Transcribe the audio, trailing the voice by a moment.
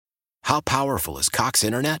How powerful is Cox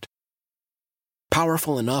Internet?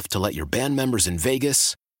 Powerful enough to let your band members in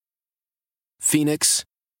Vegas, Phoenix,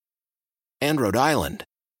 and Rhode Island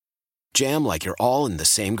jam like you're all in the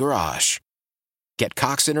same garage. Get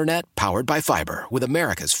Cox Internet powered by fiber with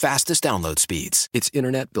America's fastest download speeds. It's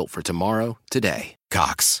internet built for tomorrow, today.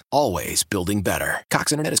 Cox, always building better.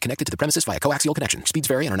 Cox Internet is connected to the premises via coaxial connection. Speeds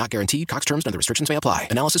vary and are not guaranteed. Cox terms and other restrictions may apply.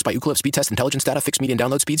 Analysis by Ookla Speed Test Intelligence Data. Fixed median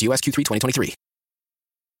download speeds. US Q3 2023.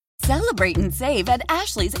 Celebrate and save at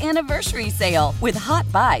Ashley's Anniversary Sale. With Hot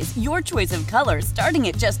Buys, your choice of colors starting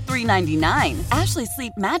at just $3.99. Ashley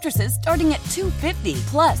Sleep mattresses starting at $2.50.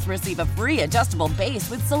 Plus, receive a free adjustable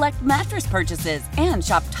base with select mattress purchases. And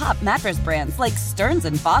shop top mattress brands like Stearns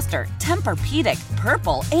 & Foster, Tempur-Pedic,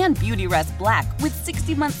 Purple, and Beautyrest Black with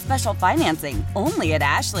 60-month special financing. Only at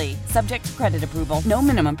Ashley. Subject to credit approval. No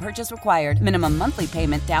minimum purchase required. Minimum monthly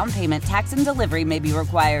payment, down payment, tax, and delivery may be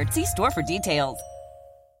required. See store for details.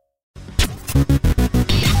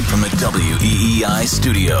 From the WEEI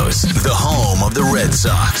studios, the home of the Red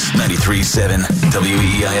Sox, 93.7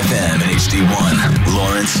 WEEI-FM and HD1,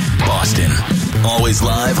 Lawrence, Boston. Always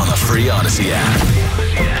live on the free Odyssey app.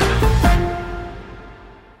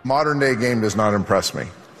 Modern day game does not impress me.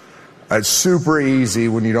 It's super easy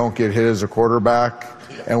when you don't get hit as a quarterback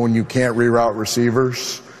and when you can't reroute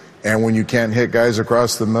receivers and when you can't hit guys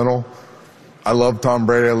across the middle. I love Tom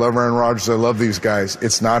Brady. I love Aaron Rodgers. I love these guys.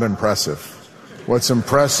 It's not impressive. What's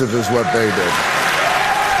impressive is what they did.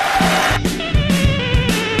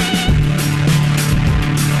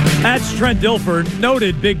 That's Trent Dilfer,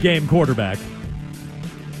 noted big game quarterback.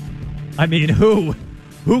 I mean, who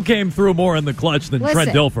came through more in the clutch than Trent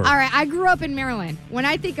Dilfer? All right, I grew up in Maryland. When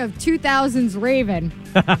I think of 2000s Ravens,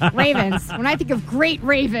 when I think of great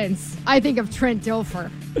Ravens, I think of Trent Dilfer.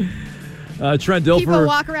 Trent Dilfer. People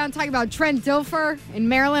walk around talking about Trent Dilfer in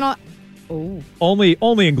Maryland. Oh. Only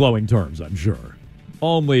in glowing terms, I'm sure.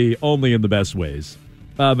 Only in the best ways.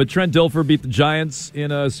 But Trent Dilfer beat the Giants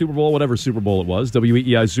in a Super Bowl, whatever Super Bowl it was.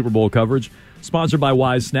 WEEI Super Bowl coverage, sponsored by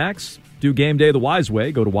Wise Snacks. Do game day the Wise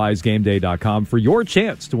way. Go to wisegameday.com for your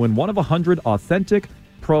chance to win one of 100 authentic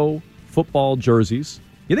pro football jerseys.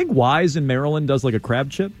 You think Wise in Maryland does like a crab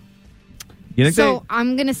chip? You think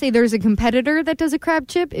I'm going to say there's a competitor that does a crab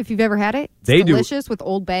chip, if you've ever had it. It's delicious with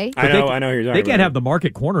Old Bay. I know who you're talking about. They can't have the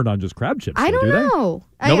market cornered on just crab chips. I don't know.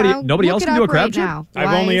 Nobody else can do a crab chip?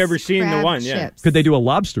 I've only ever seen the one, yeah. Chips. Could they do a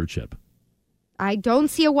lobster chip? I don't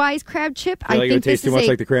see a Wise crab chip. I think it tastes too much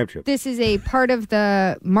like the crab chip. This is a part of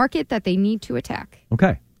the market that they need to attack.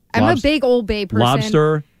 Okay. I'm a big Old Bay person.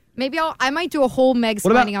 Lobster. Maybe I might do a whole Meg's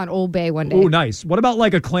Finding on Old Bay one day. Oh, nice. What about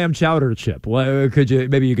like a clam chowder chip?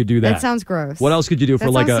 Maybe you could do that. That sounds gross. What else could you do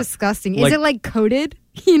for like a? That sounds disgusting. Is it like coated?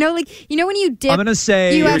 You know when you dip. I'm gonna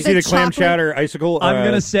say. You ever see the clam chowder icicle? I'm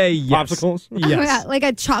gonna say yes. Popsicles. Yes. Like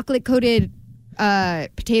a chocolate coated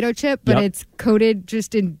potato chip, but it's coated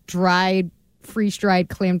just in freeze-dried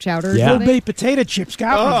clam chowder. Yeah. Old Bay potato chips.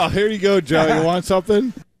 Oh, here you go, Joe. You want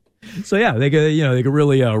something? So yeah, they could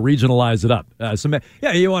really regionalize it up.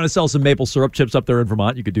 You want to sell some maple syrup chips up there in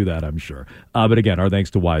Vermont, you could do that, I'm sure. But again, our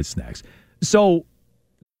thanks to Wise Snacks. So,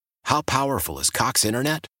 how powerful is Cox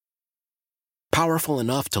Internet? Powerful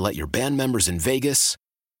enough to let your band members in Vegas,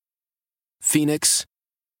 Phoenix,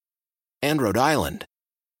 and Rhode Island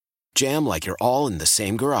jam like you're all in the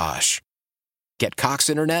same garage. Get Cox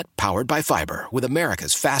Internet powered by fiber with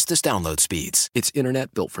America's fastest download speeds. It's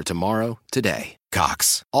internet built for tomorrow, today.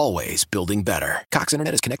 Cox, always building better. Cox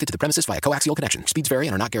Internet is connected to the premises via coaxial connection. Speeds vary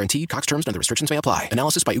and are not guaranteed. Cox terms and other restrictions may apply.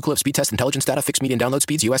 Analysis by Ookla Speed Test Intelligence Data. Fixed median download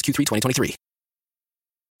speeds. US Q3 2023.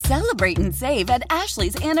 Celebrate and save at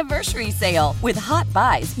Ashley's Anniversary Sale. With Hot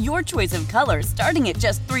Buys, your choice of colors starting at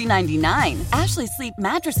just $3.99. Ashley Sleep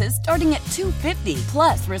mattresses starting at $2.50.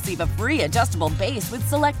 Plus, receive a free adjustable base with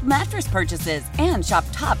select mattress purchases. And shop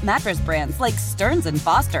top mattress brands like Stearns &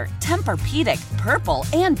 Foster, Tempur-Pedic, Purple,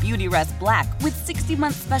 and Beautyrest Black with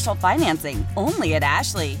 60-month special financing. Only at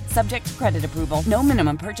Ashley. Subject to credit approval. No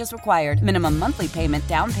minimum purchase required. Minimum monthly payment,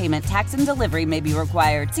 down payment, tax, and delivery may be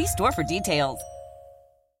required. See store for details.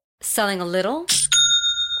 Selling a little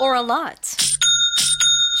or a lot?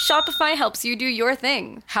 Shopify helps you do your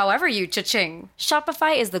thing, however you cha-ching.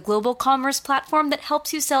 Shopify is the global commerce platform that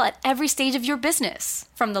helps you sell at every stage of your business.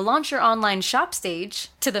 From the launch your online shop stage,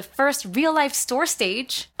 to the first real-life store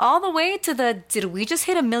stage, all the way to the did we just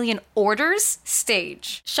hit 1 million orders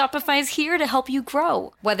stage. Shopify's here to help you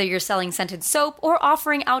grow. Whether you're selling scented soap or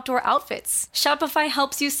offering outdoor outfits, Shopify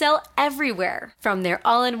helps you sell everywhere. From their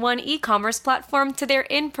all-in-one e-commerce platform to their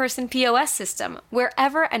in-person POS system,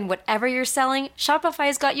 wherever and whatever you're selling,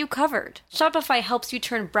 Shopify's got you you covered. Shopify helps you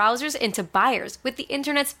turn browsers into buyers with the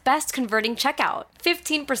internet's best converting checkout.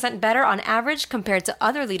 15% better on average compared to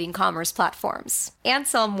other leading commerce platforms. And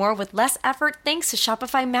sell more with less effort thanks to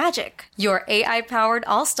Shopify Magic, your AI-powered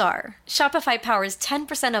all-star. Shopify powers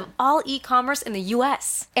 10% of all e-commerce in the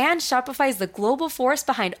U.S. And Shopify is the global force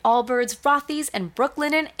behind Allbirds, Rothy's, and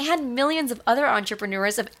Brooklinen, and millions of other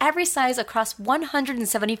entrepreneurs of every size across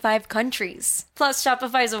 175 countries. Plus,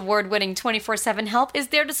 Shopify's award-winning 24/7 help is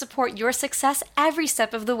there to support your success every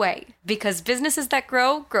step of the way. Because businesses that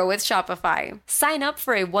grow with Shopify. Sign up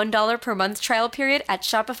for a $1 per month trial period at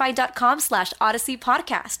shopify.com/Odyssey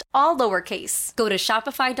Podcast, all lowercase. Go to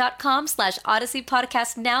shopify.com/Odyssey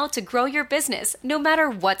Podcast now to grow your business, no matter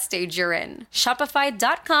what stage you're in.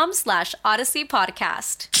 Shopify.com/Odyssey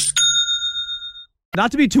Podcast.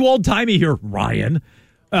 Not to be too old-timey here, Ryan,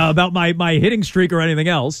 about my hitting streak or anything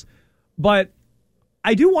else, but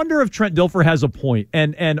I do wonder if Trent Dilfer has a point.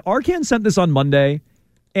 And Arcand sent this on Monday,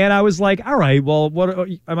 and I was like, all right, well, what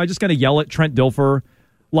am I just going to yell at Trent Dilfer?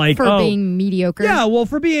 Like, for being mediocre? Yeah, well,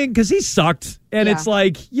 because he sucked. And it's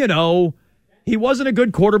like, he wasn't a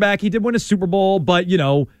good quarterback. He did win a Super Bowl, but,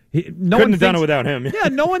 no couldn't one have done it without him. Yeah,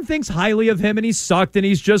 no one thinks highly of him, and he sucked, and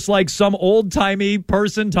he's just like some old-timey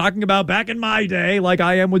person talking about back in my day, like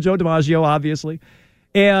I am with Joe DiMaggio, obviously.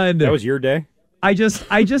 And that was your day? I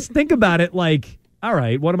just think about it like, all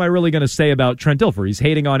right, what am I really going to say about Trent Dilfer? He's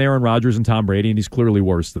hating on Aaron Rodgers and Tom Brady, and he's clearly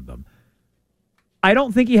worse than them. I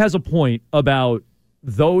don't think he has a point about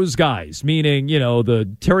those guys, meaning, the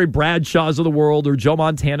Terry Bradshaws of the world or Joe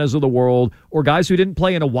Montanas of the world, or guys who didn't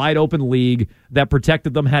play in a wide-open league that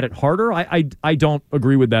protected them had it harder. I don't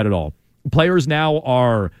agree with that at all. Players now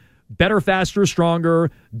are better, faster,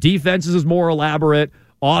 stronger. Defenses is more elaborate.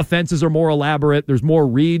 Offenses are more elaborate. There's more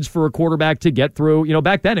reads for a quarterback to get through.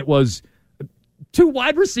 Back then it was 2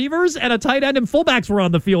 wide receivers and a tight end and fullbacks were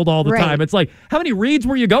on the field all the time. It's like, how many reads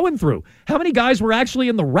were you going through? How many guys were actually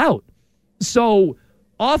in the route? So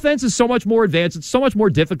offense is so much more advanced. It's so much more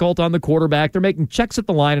difficult on the quarterback. They're making checks at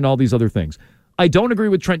the line and all these other things. I don't agree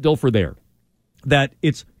with Trent Dilfer there, that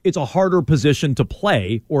it's a harder position to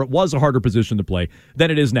play, or it was a harder position to play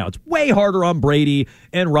than it is now. It's way harder on Brady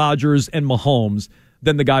and Rodgers and Mahomes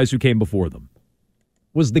than the guys who came before them.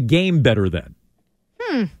 Was the game better then?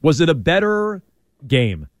 Was it a better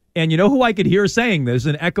game? And you know who I could hear saying this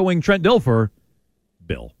and echoing Trent Dilfer?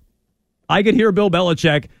 Bill. I could hear Bill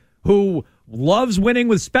Belichick, who loves winning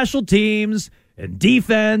with special teams and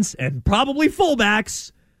defense and probably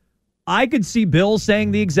fullbacks. I could see Bill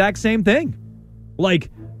saying the exact same thing. Like,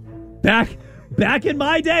 back in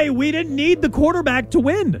my day, we didn't need the quarterback to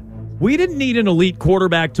win. We didn't need an elite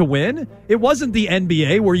quarterback to win. It wasn't the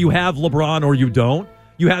NBA where you have LeBron or you don't.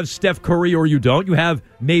 You have Steph Curry or you don't. You have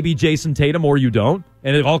maybe Jason Tatum or you don't.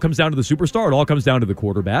 And it all comes down to the superstar. It all comes down to the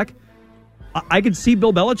quarterback. I could see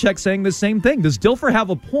Bill Belichick saying the same thing. Does Dilfer have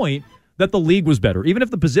a point that the league was better? Even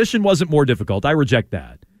if the position wasn't more difficult, I reject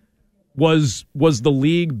that. Was the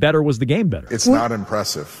league better? Was the game better? It's not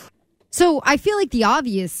impressive. So I feel like the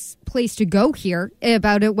obvious place to go here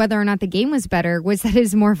about it, whether or not the game was better, was that it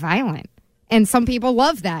is more violent. And some people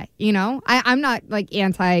love that, I'm not like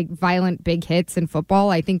anti-violent big hits in football.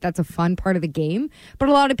 I think that's a fun part of the game. But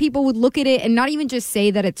a lot of people would look at it and not even just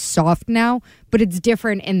say that it's soft now, but it's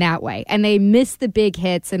different in that way. And they miss the big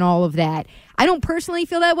hits and all of that. I don't personally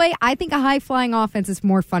feel that way. I think a high-flying offense is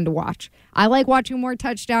more fun to watch. I like watching more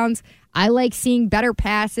touchdowns. I like seeing better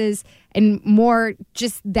passes and more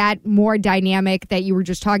more dynamic that you were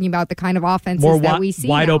just talking about, the kind of offenses that we see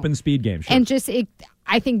wide now. Open speed game. Sure. And just,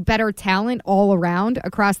 I think, better talent all around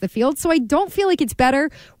across the field. So I don't feel like it's better.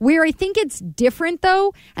 Where I think it's different,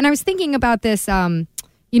 though, and I was thinking about this, when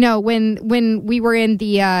we were in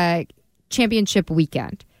the championship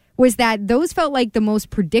weekend, was that those felt like the most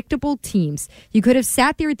predictable teams. You could have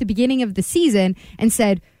sat there at the beginning of the season and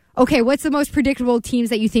said, okay, what's the most predictable teams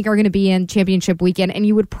that you think are going to be in championship weekend? And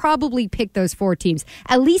you would probably pick those 4 teams.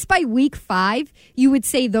 At least by week 5, you would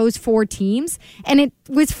say those 4 teams. And it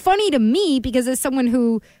was funny to me because as someone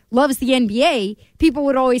who loves the NBA, people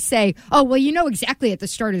would always say, oh, well, exactly at the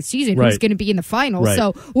start of the season who's going to be in the finals. Right.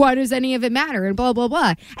 So why does any of it matter? And blah, blah,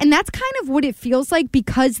 blah. And that's kind of what it feels like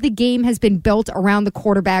because the game has been built around the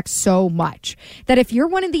quarterback so much. That if you're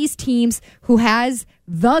one of these teams who has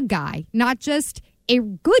the guy, not just a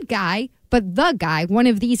good guy, but the guy, one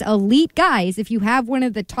of these elite guys, if you have one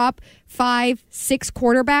of the top 5, 6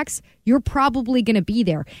 quarterbacks, you're probably going to be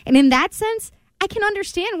there. And in that sense, I can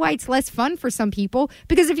understand why it's less fun for some people,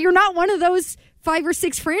 because if you're not one of those 5 or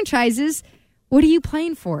 6 franchises, what are you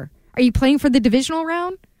playing for? Are you playing for the divisional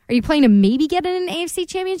round? Are you playing to maybe get in an AFC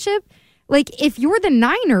championship? Like, if you're the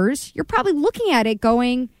Niners, you're probably looking at it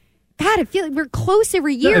going, God, I feel like we're close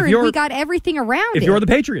every year and we got everything around it. If you're the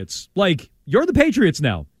Patriots, like, you're the Patriots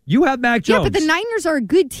now. You have Mac Jones. Yeah, but the Niners are a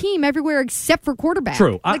good team everywhere except for quarterback.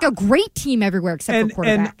 True. Like a great team everywhere except for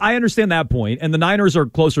quarterback. And I understand that point. And the Niners are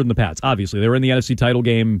closer than the Pats, obviously. They were in the NFC title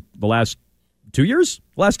game the last 2 years?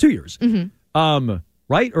 Last 2 years. Mm-hmm.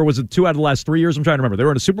 Right? Or was it 2 out of the last 3 years? I'm trying to remember. They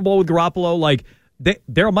were in a Super Bowl with Garoppolo. Like,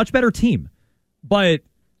 they're a much better team. But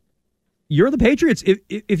you're the Patriots.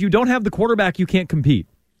 If you don't have the quarterback, you can't compete.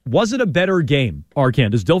 Was it a better game,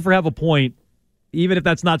 Arcand? Does Dilfer have a point? Even if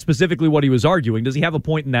that's not specifically what he was arguing, does he have a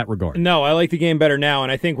point in that regard? No, I like the game better now,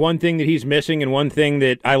 and I think one thing that he's missing and one thing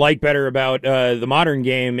that I like better about the modern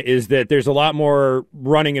game is that there's a lot more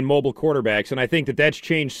running and mobile quarterbacks, and I think that that's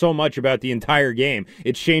changed so much about the entire game.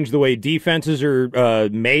 It's changed the way defenses are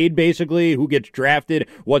made, basically, who gets drafted,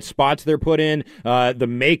 what spots they're put in, the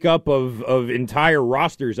makeup of entire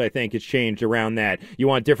rosters, I think, has changed around that. You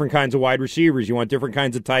want different kinds of wide receivers, you want different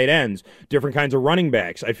kinds of tight ends, different kinds of running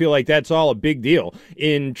backs. I feel like that's all a big deal.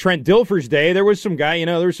 In Trent Dilfer's day, there was some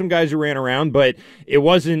guys who ran around, but it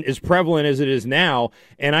wasn't as prevalent as it is now,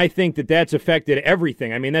 and I think that that's affected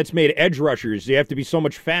everything. I mean, that's made edge rushers. You have to be so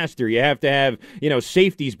much faster. You have to have,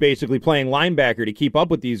 safeties basically playing linebacker to keep up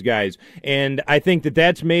with these guys, and I think that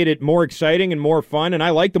that's made it more exciting and more fun, and I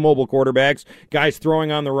like the mobile quarterbacks, guys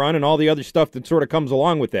throwing on the run, and all the other stuff that sort of comes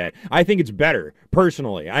along with that. I think it's better,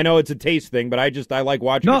 personally. I know it's a taste thing, but I like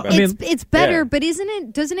watching it better. It's better, but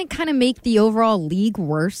doesn't it kind of make the overall league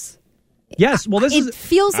worse? Yes. Well, it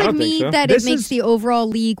feels like me that it makes the overall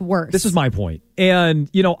league worse. This is my point. And,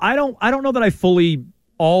 I don't know that I fully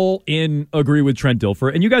all in agree with Trent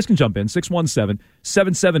Dilfer. And you guys can jump in.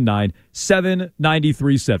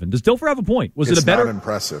 617-779-7937. Does Dilfer have a point? It's not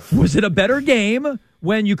impressive. Was it a better game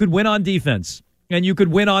when you could win on defense? And you could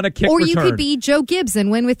win on a kick or return. You could be Joe Gibbs and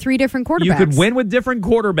win with 3 different quarterbacks. You could win with different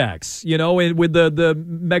quarterbacks, with the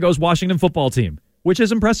Megos Washington football team, which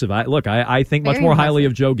is impressive. I think much more highly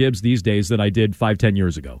of Joe Gibbs these days than I did 5-10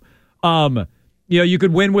 years ago. You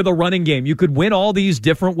could win with a running game. You could win all these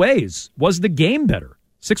different ways. Was the game better?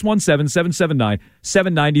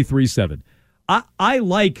 617-779-7937. I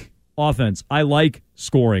like offense. I like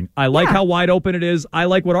scoring. I like how wide open it is. I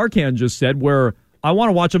like what Arcand just said, where I want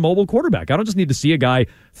to watch a mobile quarterback. I don't just need to see a guy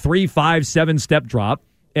 3, 5, 7 step drop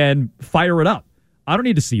and fire it up. I don't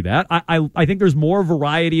need to see that. I think there's more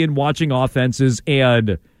variety in watching offenses,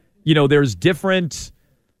 and there's different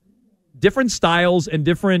styles and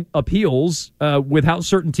different appeals with how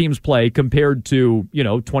certain teams play compared to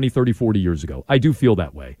 20, 30, 40 years ago. I do feel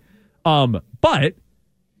that way, but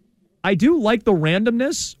I do like the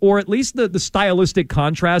randomness, or at least the stylistic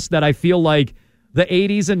contrast that I feel like the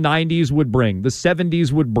 80s and 90s would bring, the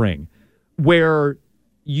 70s would bring, where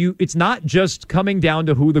it's not just coming down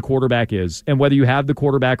to who the quarterback is and whether you have the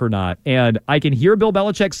quarterback or not. And I can hear Bill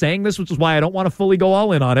Belichick saying this, which is why I don't want to fully go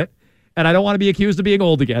all in on it, and I don't want to be accused of being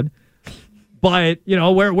old again. But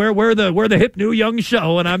we're the hip new young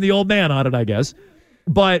show, and I'm the old man on it, I guess.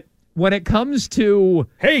 But when it comes to,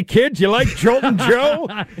 hey kids, you like Joltin' Joe?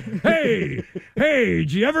 hey,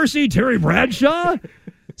 did you ever see Terry Bradshaw?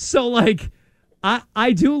 So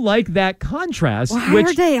I do like that contrast. Why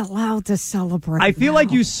are they allowed to celebrate? I feel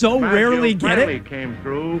like you so rarely get it. Came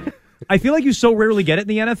through. I feel like you so rarely get it in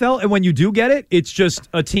the NFL, and when you do get it, it's just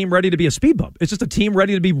a team ready to be a speed bump. It's just a team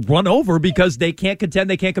ready to be run over because they can't contend,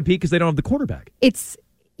 they can't compete because they don't have the quarterback. It's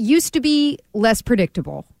used to be less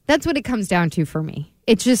predictable. That's what it comes down to for me.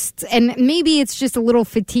 It's just, and maybe it's just a little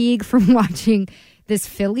fatigue from watching this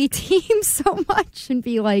Philly team so much and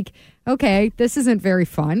be like, okay, this isn't very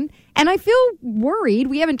fun. And I feel worried.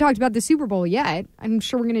 We haven't talked about the Super Bowl yet. I'm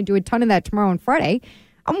sure we're going to do a ton of that tomorrow and Friday.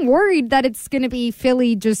 I'm worried that it's going to be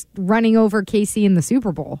Philly just running over KC in the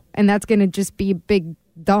Super Bowl, and that's going to just be a big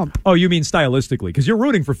dump. Oh, you mean stylistically? Because you're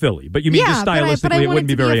rooting for Philly, but you mean just stylistically, it wouldn't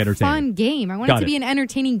be very entertaining. Fun game. I want it to be an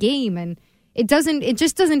entertaining game, and it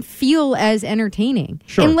just doesn't feel as entertaining.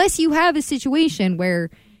 Sure. Unless you have a situation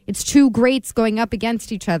where it's two greats going up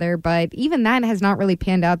against each other, but even that has not really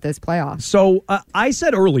panned out this playoff. So I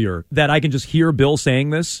said earlier that I can just hear Bill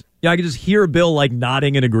saying this. Yeah, I can just hear Bill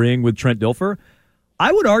nodding and agreeing with Trent Dilfer.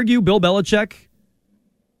 I would argue Bill Belichick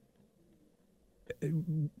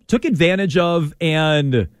took advantage of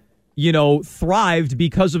and, thrived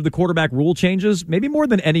because of the quarterback rule changes, maybe more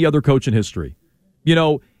than any other coach in history.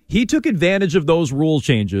 He took advantage of those rule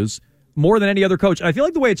changes more than any other coach. I feel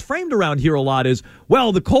like the way it's framed around here a lot is,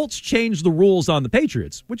 well, the Colts changed the rules on the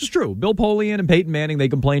Patriots, which is true. Bill Polian and Peyton Manning, they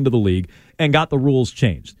complained to the league and got the rules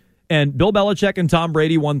changed. And Bill Belichick and Tom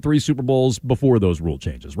Brady won 3 Super Bowls before those rule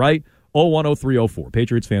changes, right? 01, 03, 04.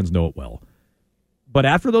 Patriots fans know it well. But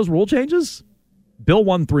after those rule changes, Bill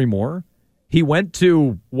won 3 more. He went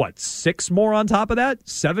to, 6 more on top of that?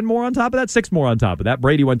 7 more on top of that? 6 more on top of that.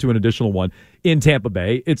 Brady went to an additional one in Tampa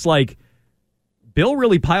Bay. It's like Bill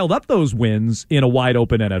really piled up those wins in a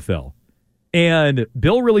wide-open NFL. And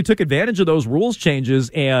Bill really took advantage of those rules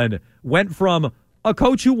changes and went from a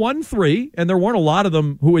coach who won 3, and there weren't a lot of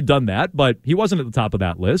them who had done that, but he wasn't at the top of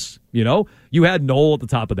that list. You had Noel at the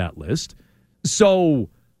top of that list. So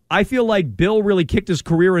I feel like Bill really kicked his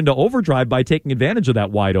career into overdrive by taking advantage of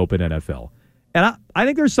that wide-open NFL. And I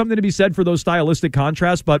think there's something to be said for those stylistic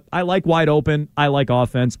contrasts, but I like wide open, I like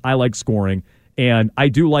offense, I like scoring, and I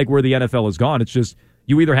do like where the NFL has gone. It's just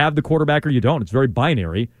you either have the quarterback or you don't. It's very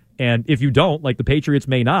binary, and if you don't, like the Patriots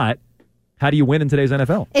may not, how do you win in today's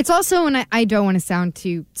NFL? It's also, and I don't want to sound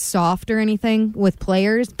too soft or anything with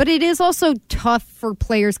players, but it is also tough for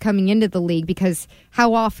players coming into the league because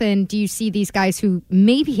how often do you see these guys who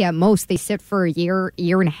maybe at most they sit for a year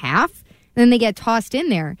and a half, and then they get tossed in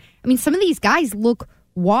there? I mean, some of these guys look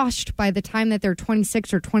washed by the time that they're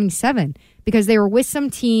 26 or 27 because they were with some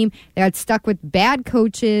team, they got stuck with bad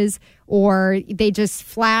coaches, or they just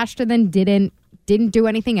flashed and then didn't do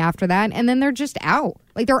anything after that, and then they're just out.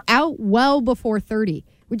 Like, they're out well before 30,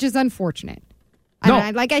 which is unfortunate.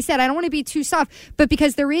 No. Like I said, I don't want to be too soft, but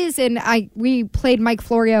because there is, and we played Mike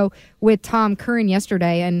Florio with Tom Curran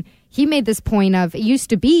yesterday, and he made this point of, it used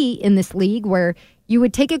to be in this league where you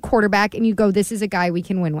would take a quarterback and you go, this is a guy we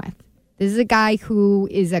can win with. This is a guy who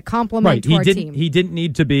is a compliment to our team. He didn't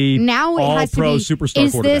need to be now it has all-pro to be, superstar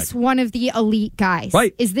is quarterback. this one of the elite guys?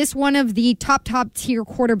 Right. Is this one of the top tier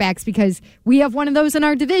quarterbacks? Because we have one of those in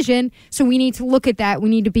our division, so we need to look at that. We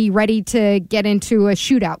need to be ready to get into a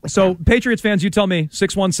shootout with them. Patriots fans, you tell me,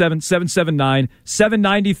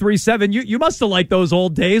 617-779-7937. You must have liked those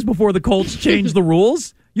old days before the Colts changed the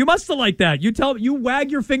rules. You must have liked that. You wag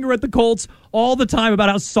your finger at the Colts all the time about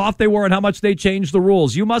how soft they were and how much they changed the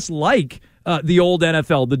rules. You must like the old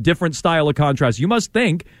NFL, the different style of contrast. You must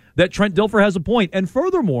think that Trent Dilfer has a point. And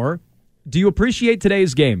furthermore, do you appreciate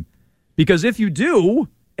today's game? Because if you do,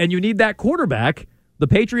 and you need that quarterback, the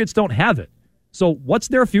Patriots don't have it. So what's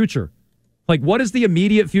their future? Like, what is the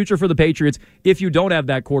immediate future for the Patriots if you don't have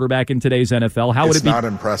that quarterback in today's NFL? How would it be? It's not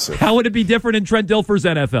impressive. How would it be different in Trent Dilfer's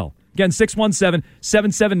NFL? Again,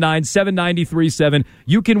 617-779-7937.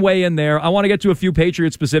 You can weigh in there. I want to get to a few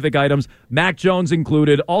Patriot-specific items, Mac Jones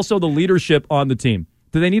included. Also, the leadership on the team.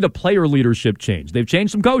 Do they need a player leadership change? They've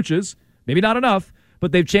changed some coaches. Maybe not enough,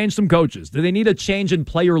 but they've changed some coaches. Do they need a change in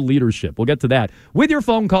player leadership? We'll get to that with your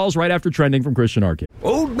phone calls right after Trending from Christian Arcade.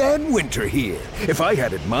 Old Man Winter here. If I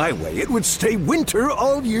had it my way, it would stay winter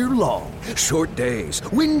all year long. Short days,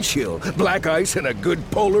 wind chill, black ice, and a good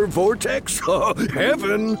polar vortex. Oh,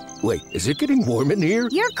 heaven. Wait, is it getting warm in here?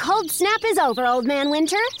 Your cold snap is over, Old Man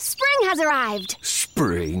Winter. Spring has arrived.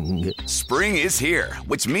 Spring. Spring is here,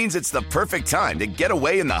 which means it's the perfect time to get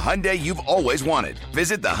away in the Hyundai you've always wanted.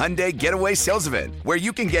 Visit the Hyundai Getaway Sales Event, where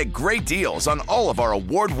you can get great deals on all of our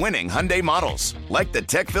award-winning Hyundai models, like the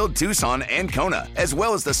tech-filled Tucson and Kona, as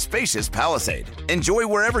well as the spacious Palisade. Enjoy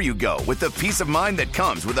wherever you go with the peace of mind that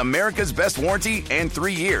comes with America's best warranty and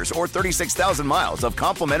 3 years or 36,000 miles of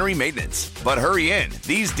complimentary maintenance. But hurry in,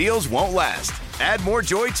 these deals won't last. Add more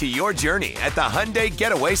joy to your journey at the Hyundai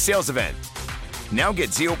Getaway Sales Event. Now get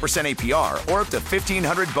 0% APR or up to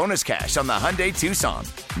 $1,500 bonus cash on the Hyundai Tucson.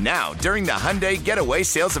 Now, during the Hyundai Getaway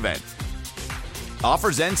Sales Event.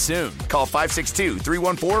 Offers end soon. Call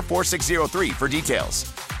 562-314-4603 for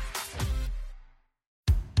details.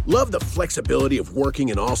 Love the flexibility of working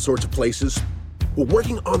in all sorts of places? Well,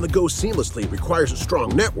 working on the go seamlessly requires a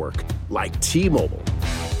strong network like T-Mobile.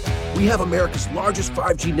 We have America's largest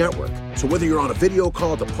 5G network, so whether you're on a video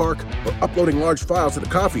call at the park or uploading large files at the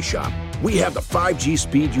coffee shop, we have the 5G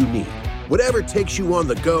speed you need. Whatever takes you on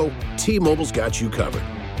the go, T-Mobile's got you covered.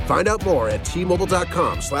 Find out more at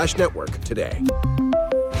T-Mobile.com/network today.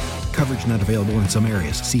 Coverage not available in some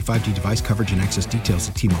areas. See 5G device coverage and access details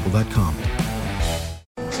at T-Mobile.com.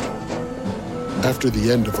 After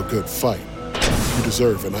the end of a good fight, you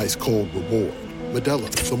deserve an ice-cold reward. Modelo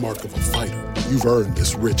is the mark of a fighter. You've earned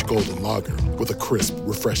this rich golden lager with a crisp,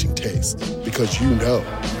 refreshing taste. Because you know,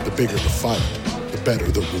 the bigger the fight, the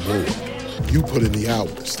better the reward. You put in the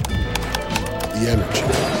hours, the energy,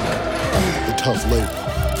 the tough labor.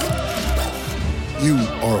 You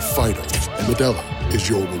are a fighter, and Modelo is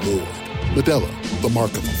your reward. Modelo, the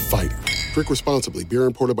mark of a fighter. Drink responsibly. Beer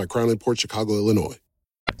imported by Crown Imports, Chicago, Illinois.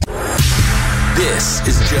 This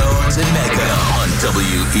is Jones and Mega on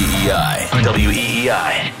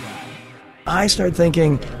WEEI. I start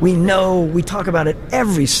thinking, we talk about it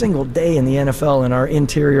every single day in the NFL in our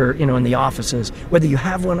interior, in the offices, whether you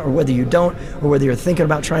have one or whether you don't, or whether you're thinking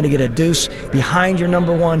about trying to get a deuce behind your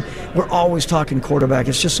number one, we're always talking quarterback.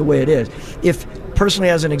 It's just the way it is. If personally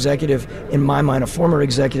as an executive, in my mind, a former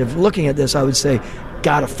executive, looking at this, I would say,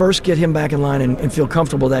 got to first get him back in line and feel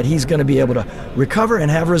comfortable that he's going to be able to recover and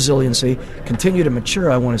have resiliency, continue to mature.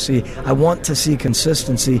 I want to see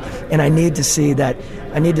consistency, and I need to see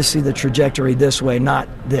the trajectory this way, not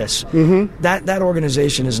this. Mm-hmm. That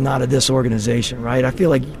organization is not a this organization, right? I feel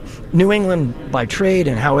like New England, by trade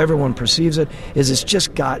and how everyone perceives it, is it's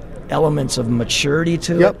just got elements of maturity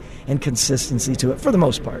to it and consistency to it for the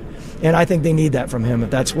most part. And I think they need that from him if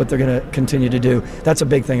that's what they're going to continue to do. That's a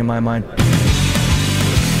big thing in my mind.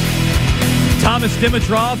 Thomas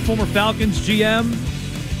Dimitroff, former Falcons GM,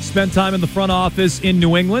 spent time in the front office in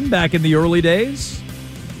New England back in the early days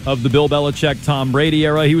of the Bill Belichick, Tom Brady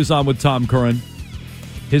era. He was on with Tom Curran,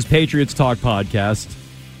 his Patriots Talk podcast.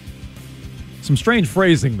 Some strange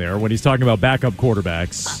phrasing there when he's talking about backup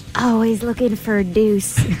quarterbacks. Always looking for a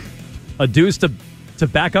deuce. A deuce to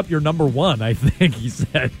back up your number one, I think he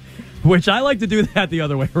said. Which I like to do that the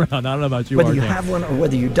other way around. I don't know about you. Whether you have one or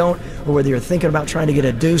whether you don't, or whether you're thinking about trying to get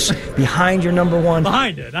a deuce behind your number one.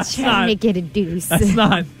 Behind it. That's trying to get a deuce. That's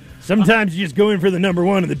not. Sometimes you just go in for the number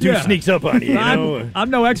one and the deuce sneaks up on you. I'm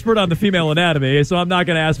no expert on the female anatomy, so I'm not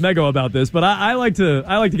going to ask Mego about this. But I like to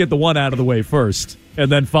get the one out of the way first,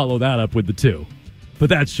 and then follow that up with the two. But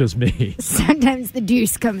that's just me. Sometimes the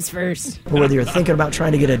deuce comes first. Or whether you're thinking about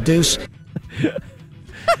trying to get a deuce.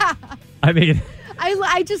 I mean,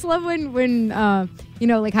 I just love when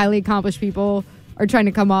like highly accomplished people are trying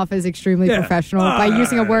to come off as extremely professional by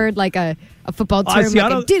using a word like a football term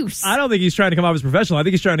like a deuce. I don't think he's trying to come off as professional. I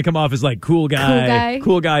think he's trying to come off as like cool guy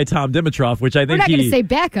Tom Dimitroff, which I think we're not going to say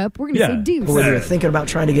backup. We're going to say deuce. Or whether you're thinking about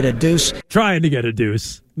trying to get a deuce. Trying to get a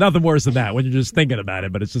deuce. Nothing worse than that when you're just thinking about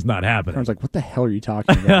it, but it's just not happening. I was like, what the hell are you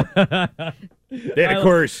talking about? Then, of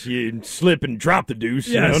course, you slip and drop the deuce.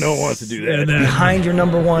 Yes. No one wants to do that. Behind your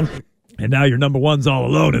number one. And now your number one's all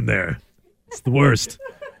alone in there. It's the worst.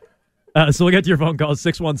 So we'll get to your phone call,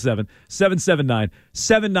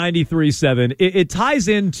 617-779-7937. It ties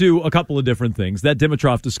into a couple of different things, that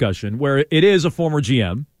Dimitroff discussion, where it is a former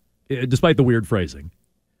GM, despite the weird phrasing.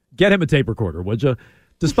 Get him a tape recorder, would you?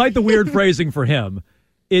 Despite the weird phrasing for him,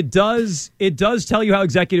 it does tell you how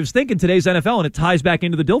executives think in today's NFL, and it ties back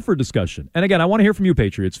into the Dilfer discussion. And again, I want to hear from you,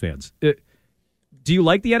 Patriots fans. Do you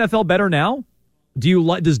like the NFL better now?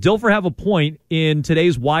 Does Dilfer have a point in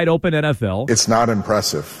today's wide open NFL? It's not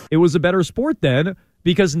impressive. It was a better sport then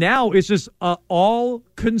because now it's just all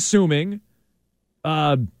consuming,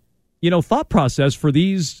 thought process for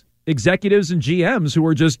these executives and GMs who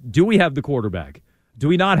are just, do we have the quarterback? Do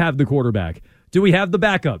we not have the quarterback? Do we have the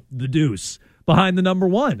backup, the deuce, behind the number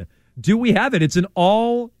one? Do we have it? It's an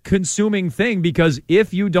all consuming thing because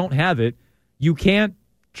if you don't have it, you can't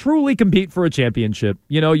truly compete for a championship.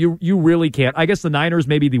 You really can't. I guess the Niners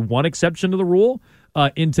may be the one exception to the rule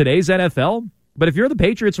in today's NFL. But if you're the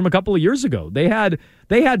Patriots from a couple of years ago, they had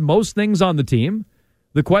most things on the team.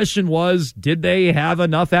 The question was, did they have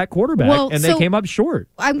enough at quarterback? And they came up short.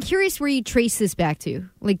 I'm curious where you trace this back to.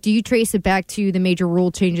 Like, do you trace it back to the major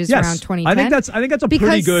rule changes around 2010? I think that's a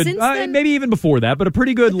pretty good, maybe even before that, but a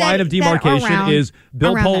pretty good line of demarcation is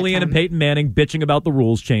Bill Polian and Peyton Manning bitching about the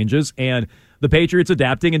rules changes and the Patriots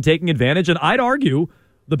adapting and taking advantage. And I'd argue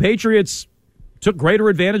the Patriots took greater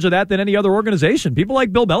advantage of that than any other organization. People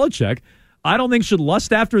like Bill Belichick, I don't think should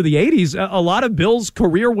lust after the 80s. A lot of Bill's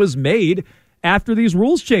career was made after these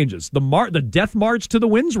rules changes. The death march to the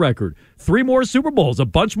wins record, 3 more Super Bowls, a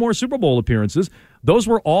bunch more Super Bowl appearances. Those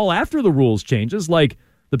were all after the rules changes. Like,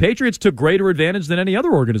 the Patriots took greater advantage than any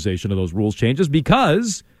other organization of those rules changes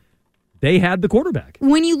because they had the quarterback.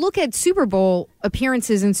 When you look at Super Bowl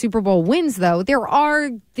appearances and Super Bowl wins, though, there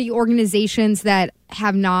are the organizations that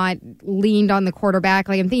have not leaned on the quarterback.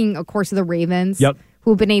 Like, I'm thinking, of course, of the Ravens. Yep.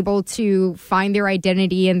 Who've been able to find their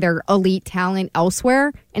identity and their elite talent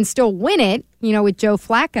elsewhere and still win it, with Joe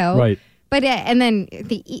Flacco. Right. But and then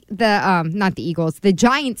not the Eagles, the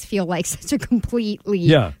Giants feel like such a completely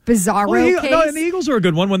bizarro case. And the Eagles are a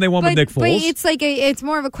good one when they won with Nick Foles. But it's like it's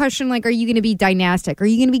more of a question like, are you going to be dynastic? Are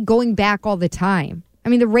you going to be going back all the time? I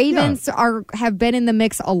mean, the Ravens have been in the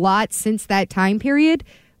mix a lot since that time period.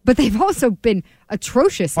 But they've also been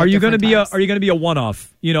atrocious. Are you going to be a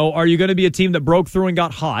one-off? Are you going to be a team that broke through and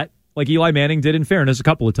got hot, like Eli Manning did in fairness a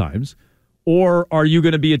couple of times? Or are you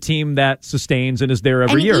going to be a team that sustains and is there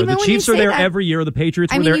every year? The Chiefs are there every year. The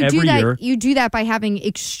Patriots were there every year. You do that by having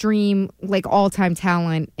extreme, like all-time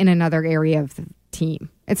talent in another area of the team.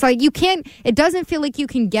 It's like it doesn't feel like you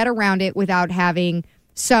can get around it without having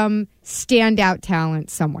some standout talent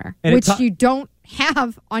somewhere, And which you don't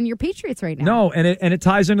have on your Patriots right now. No, and it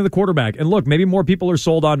ties into the quarterback. And look, maybe more people are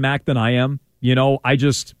sold on Mac than I am. I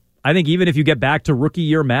think even if you get back to rookie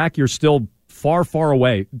year Mac, you're still far, far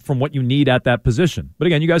away from what you need at that position. But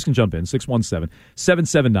again, you guys can jump in,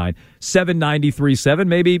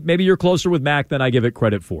 617-779-7937. Maybe you're closer with Mac than I give it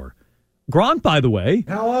credit for. Gronk, by the way.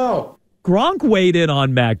 Hello. Gronk weighed in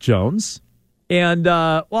on Mac Jones. And,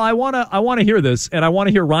 I want to hear this, and I want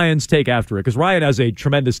to hear Ryan's take after it, because Ryan has a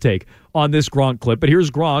tremendous take on this Gronk clip. But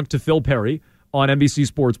here's Gronk to Phil Perry on NBC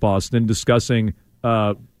Sports Boston discussing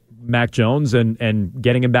Mac Jones and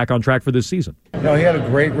getting him back on track for this season. He had a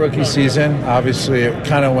great rookie season. Obviously, it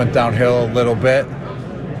kind of went downhill a little bit.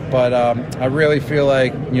 But I really feel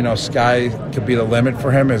like, sky could be the limit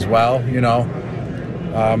for him as well,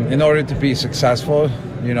 In order to be successful,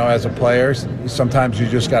 as a player, sometimes you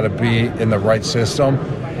just got to be in the right system.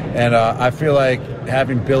 And I feel like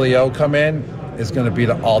having Billy O come in is going to be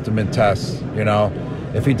the ultimate test,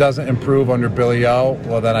 If he doesn't improve under Billy O,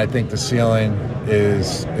 well, then I think the ceiling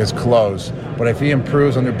is closed. But if he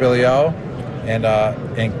improves under Billy O and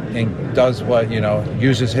does what,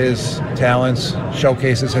 uses his talents,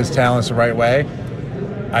 showcases his talents the right way,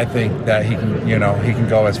 I think that he can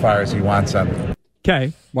go as far as he wants them.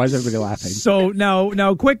 Okay. Why is everybody laughing? So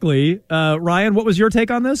now quickly, Ryan, what was your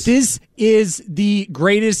take on this? This is the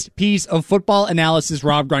greatest piece of football analysis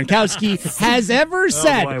Rob Gronkowski has ever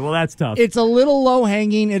said. Oh boy, well, that's tough. It's a little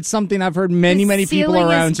low-hanging. It's something I've heard many people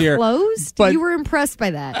around here. Closed? But you were impressed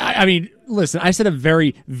by that. I mean, listen, I set a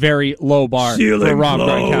very, very low bar for Rob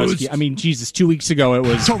Gronkowski. I mean, Jesus, 2 weeks ago it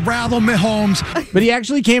was... So rattle me, Holmes. But he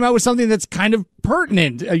actually came out with something that's kind of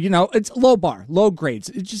pertinent. It's low bar, low grades.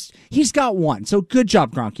 It's just, he's got one. So good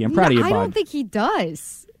job, Gronky. I'm proud of you, bud. I don't think he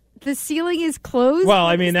does. The ceiling is closed. Well,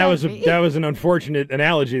 I mean, that was an unfortunate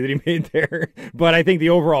analogy that he made there. But I think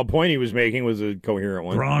the overall point he was making was a coherent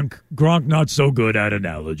one. Gronk not so good at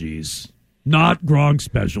analogies. Not Gronk's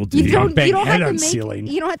specialty. You don't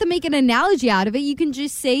have to make an analogy out of it. You can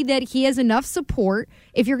just say that he has enough support.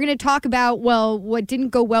 If you're going to talk about, what didn't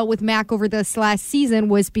go well with Mac over this last season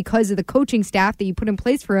was because of the coaching staff that you put in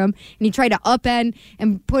place for him, and he tried to upend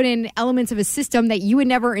and put in elements of a system that you had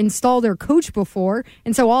never installed or coached before,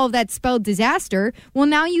 and so all of that spelled disaster. Well,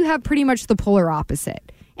 now you have pretty much the polar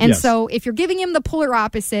opposite. And so if you're giving him the polar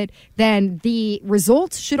opposite, then the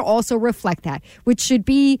results should also reflect that, which should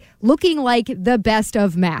be looking like the best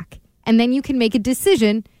of Mac. And then you can make a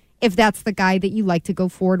decision if that's the guy that you like to go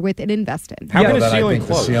forward with and invest in. How can a ceiling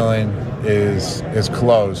close? The ceiling is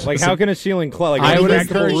closed. Like, how can a ceiling close? Like, I would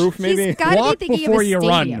encourage roof, maybe? He's got to be thinking before of a you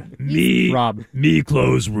stadium. run. Rob. Me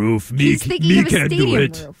close roof. He's thinking of a stadium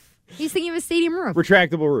roof. He's thinking of a stadium roof.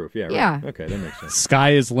 Retractable roof, yeah. Right. Yeah. Okay, that makes sense.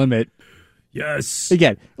 Sky is limit. Yes.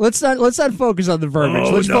 Again, let's not focus on the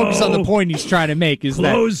verbiage. Let's focus on the point he's trying to make. Is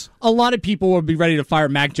that a lot of people will be ready to fire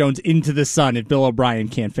Mac Jones into the sun if Bill O'Brien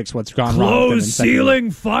can't fix what's gone wrong. Close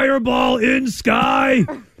ceiling, fireball in sky.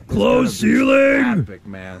 Close ceiling. Epic,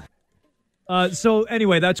 man. So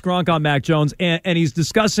anyway, that's Gronk on Mac Jones, and he's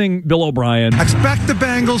discussing Bill O'Brien. Expect the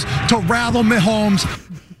Bengals to rattle me, Holmes.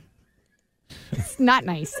 It's not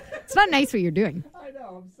nice. It's not nice what you're doing. I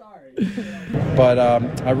know, I'm sorry. But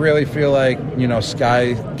I really feel like,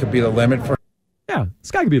 sky could be the limit for... Yeah,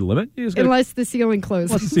 sky could be the limit. Unless the ceiling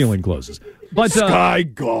closes. Unless the ceiling closes. But sky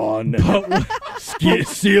gone.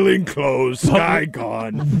 Ceiling closed. Sky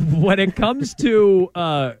gone. When it comes to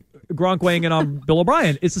Gronk weighing in on Bill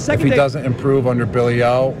O'Brien, it's the second If he day. doesn't improve under Billy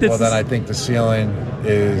O, well, then I think the ceiling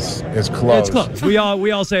is closed. It's close. We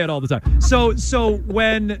all say it all the time. So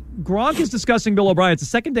when Gronk is discussing Bill O'Brien, it's the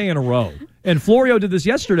second day in a row. And Florio did this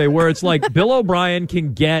yesterday where it's like Bill O'Brien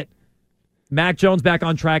can get Mac Jones back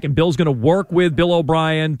on track, and Bill's going to work with Bill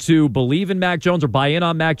O'Brien to believe in Mac Jones or buy in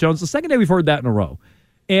on Mac Jones. The second day we've heard that in a row.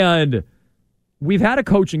 And we've had a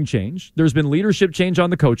coaching change. There's been leadership change on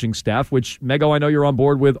the coaching staff, which, Mego, I know you're on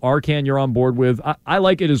board with. Arcan, you're on board with. I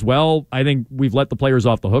like it as well. I think we've let the players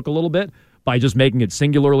off the hook a little bit by just making it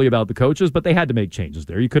singularly about the coaches, but they had to make changes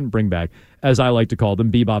there. You couldn't bring back, as I like to call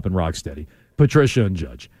them, Bebop and Rocksteady, Patricia and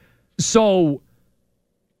Judge. So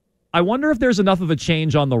I wonder if there's enough of a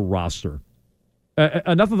change on the roster,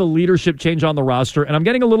 enough of a leadership change on the roster, and I'm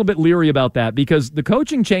getting a little bit leery about that because the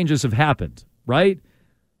coaching changes have happened, right?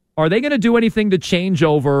 Are they going to do anything to change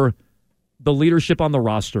over the leadership on the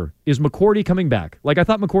roster? Is McCourty coming back? Like, I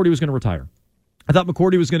thought McCourty was going to retire. I thought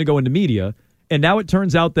McCourty was going to go into media, and now it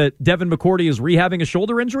turns out that Devin McCourty is rehabbing a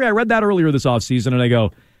shoulder injury. I read that earlier this offseason, and I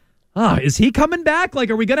go, is he coming back? Like,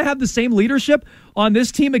 are we going to have the same leadership on this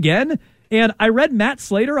team again? And I read Matt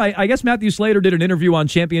Slater. I guess Matthew Slater did an interview on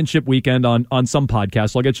Championship Weekend on some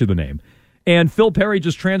podcast. I'll get you the name. And Phil Perry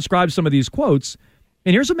just transcribed some of these quotes.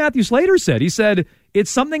 And here's what Matthew Slater said. He said, it's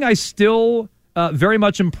something I still very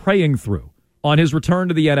much am praying through on his return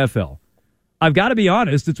to the NFL. I've got to be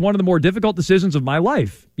honest, it's one of the more difficult decisions of my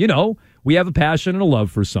life. You know, we have a passion and a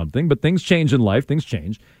love for something, but things change in life. Things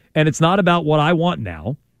change. And it's not about what I want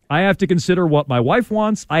now. I have to consider what my wife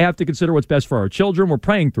wants. I have to consider what's best for our children. We're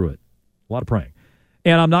praying through it. A lot of praying.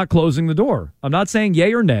 And I'm not closing the door. I'm not saying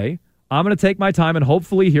yay or nay. I'm going to take my time and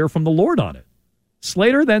hopefully hear from the Lord on it.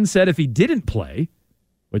 Slater then said if he didn't play,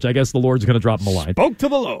 which I guess the Lord's going to drop him a line. Spoke to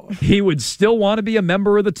the Lord. He would still want to be a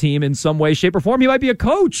member of the team in some way, shape, or form. He might be a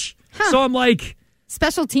coach. Huh. So I'm like...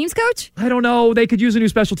 Special teams coach? I don't know. They could use a new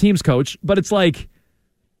special teams coach, but it's like...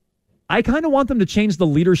 I kind of want them to change the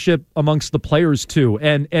leadership amongst the players, too.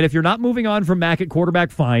 And if you're not moving on from Mac at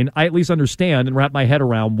quarterback, fine. I at least understand and wrap my head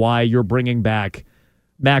around why you're bringing back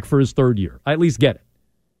Mac for his third year. I at least get it.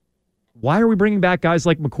 Why are we bringing back guys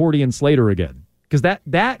like McCourty and Slater again? Because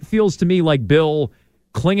that feels to me like Bill...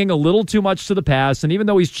 clinging a little too much to the past, and even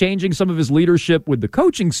though he's changing some of his leadership with the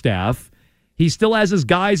coaching staff, he still has his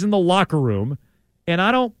guys in the locker room, and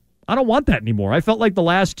I don't want that anymore. I felt like the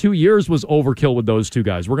last 2 years was overkill with those two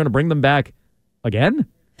guys. We're going to bring them back again?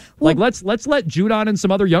 Well, let's let Judon and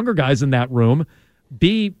some other younger guys in that room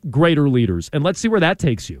be greater leaders, and let's see where that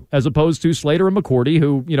takes you, as opposed to Slater and McCourty,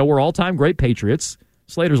 who, you know, were all-time great Patriots.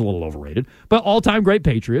 Slater's a little overrated, but all-time great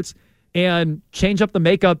Patriots. And change up the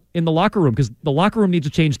makeup in the locker room, because the locker room needs to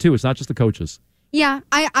change too. It's not just the coaches. Yeah,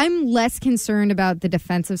 I'm less concerned about the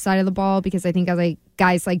defensive side of the ball because I think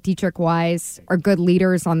guys like Dietrich Wise are good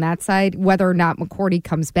leaders on that side. Whether or not McCourty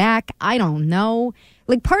comes back, I don't know.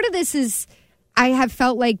 Like, part of this is I have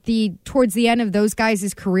felt like towards the end of those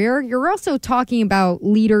guys' career, you're also talking about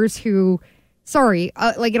leaders who...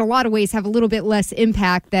 like in a lot of ways have a little bit less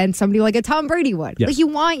impact than somebody like a Tom Brady would. Yes. Like, you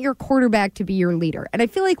want your quarterback to be your leader. And I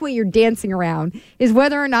feel like what you're dancing around is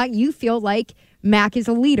whether or not you feel like Mac is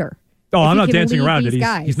a leader. Oh, I'm not dancing around it.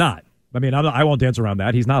 He's not. I mean, I won't dance around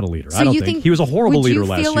that. He's not a leader. So I don't think. He was a horrible leader last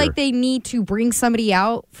year. Would you feel like they need to bring somebody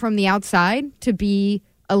out from the outside to be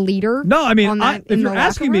a leader? No, I mean, if you're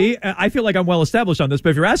asking me, I feel like I'm well established on this,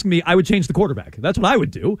 but if you're asking me, I would change the quarterback. That's what I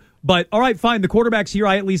would do. But all right, fine. The quarterback's here.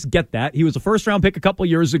 I at least get that. He was a first-round pick a couple of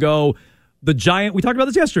years ago. We talked about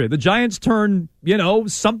this yesterday. The Giants turned,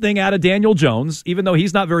 something out of Daniel Jones, even though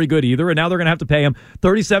he's not very good either, and now they're going to have to pay him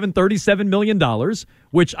 $37 million,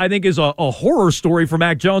 which I think is a horror story for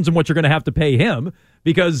Mac Jones and what you're going to have to pay him,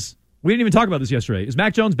 because we didn't even talk about this yesterday. Is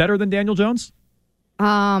Mac Jones better than Daniel Jones?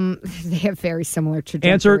 They have very similar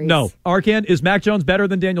trajectories. Answer, no. Arkan, is Mac Jones better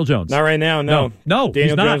than Daniel Jones? Not right now, no. No,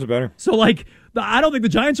 Daniel Jones is better. So, I don't think the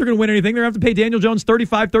Giants are going to win anything. They're going to have to pay Daniel Jones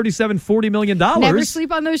 $35, $37, $40 million. Never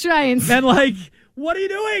sleep on those Giants. And, what are you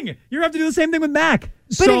doing? You're going to have to do the same thing with Mac.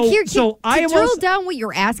 But drill down what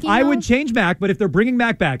you're asking, I would change Mac, but if they're bringing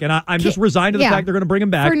Mac back, and I'm just resigned to the fact they're going to bring him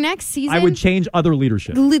back. For next season, I would change other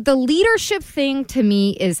leadership. The leadership thing to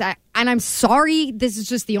me is, and I'm sorry, this is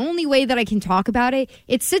just the only way that I can talk about it.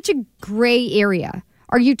 It's such a gray area.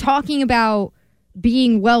 Are you talking about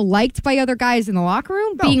being well-liked by other guys in the locker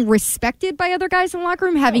room, being respected by other guys in the locker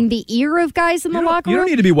room, having the ear of guys in the locker room? You don't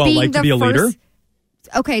need to be well-liked to be a leader.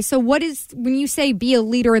 Okay, so what is, when you say be a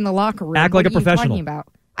leader in the locker room, act like a professional. Talking about?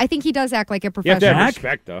 I think he does act like a professional. You have to have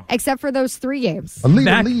respect, though. Except for those 3 games. A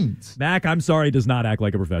leader leads. Mac, I'm sorry, does not act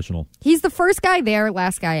like a professional. He's the first guy there,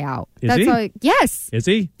 last guy out. Is he? Yes. Is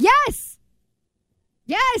he? Yes.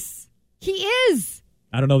 Yes, he is.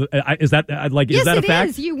 I don't know. Is that is yes, that a fact? Yes, it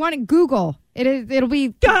is. You want to Google. It'll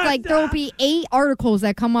be there will be 8 articles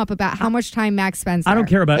that come up about how much time Mac spends there. I don't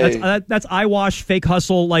care about it. That's eyewash, fake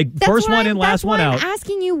hustle, first one in, last one out. I'm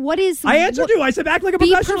asking you, what is... I answered you. I said act like a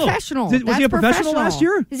professional. Be professional. Was he a professional last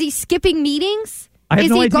year? Is he skipping meetings? I have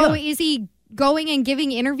no idea. Is he going and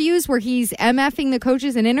giving interviews where he's MFing the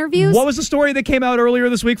coaches in interviews? What was the story that came out earlier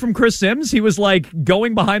this week from Chris Sims? He was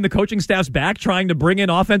going behind the coaching staff's back, trying to bring in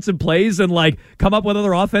offensive plays and come up with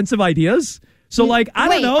other offensive ideas. So, I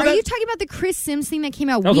don't know. Are you talking about the Chris Sims thing that came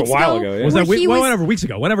out weeks ago? That was a while ago, yeah. Was that whenever weeks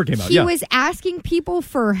ago? Whenever it came out, He was asking people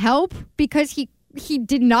for help because he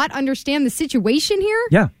did not understand the situation here?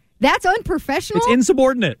 Yeah. That's unprofessional? It's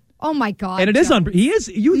insubordinate. Oh, my God. And it is he is...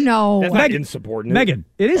 No. That's not insubordinate. Megan,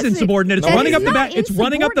 it is insubordinate. It's running up the back. It's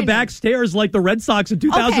running up the back stairs like the Red Sox in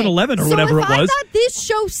 2011 or whatever it was. I thought this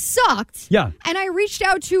show sucked. Yeah. And I reached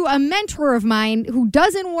out to a mentor of mine who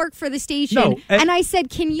doesn't work for the station. And I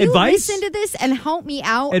said, can you listen to this and help me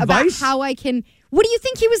out about how I can... What do you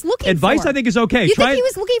think he was looking for? Advice, I think, is okay. You think he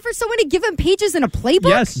was looking for someone to give him pages in a playbook?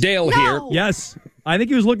 Yes. Dale here. Yes. I think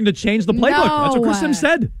he was looking to change the playbook. That's what Chris Sims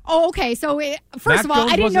said. Oh, okay. So, first Mac of all,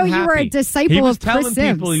 Jones I didn't know wasn't you were a happy. disciple He was of Chris telling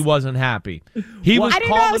Sims. people he wasn't happy. He was I didn't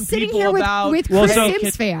know I calling was sitting people here about with Chris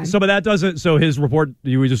Sims fan. So, but that doesn't. So his report,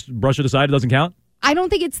 you just brush it aside. It doesn't count. I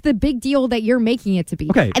don't think it's the big deal that you're making it to be.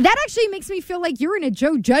 Okay. And that actually makes me feel like you're in a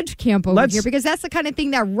Joe Judge camp over here because that's the kind of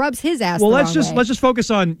thing that rubs his ass. Well, the let's wrong way. just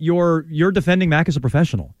focus on you're defending Mac as a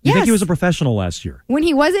professional. You think he was a professional last year? When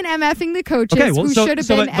he wasn't MFing the coaches who should have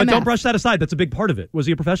been but don't MF. brush that aside. That's a big part of it. Was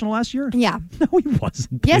he a professional last year? Yeah. No, he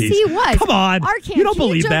wasn't. Yes, please. he was. Come on. Arcand, you don't can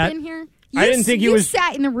believe jump that. in here? I didn't think he you was-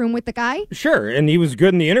 sat in the room with the guy. Sure, and he was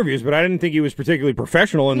good in the interviews, but I didn't think he was particularly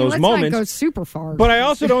professional in those Let's moments. not go super far. But I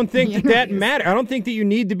also don't think that matters. I don't think that you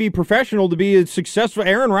need to be professional to be a successful.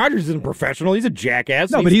 Aaron Rodgers isn't professional. He's a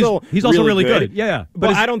jackass. No, but still he's also really good. Yeah.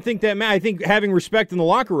 But I don't think that I think having respect in the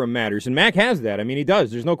locker room matters, and Mac has that. I mean, he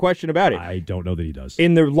does. There's no question about it. I don't know that he does.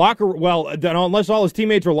 In the locker, well, then unless all his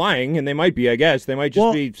teammates are lying, and they might be, I guess. They might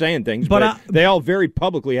just be saying things, but they all very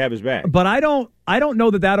publicly have his back. But I don't know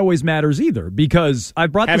that always matters either, because I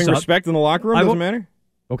brought Having this up. respect in the locker room doesn't matter?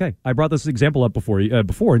 Okay, I brought this example up before,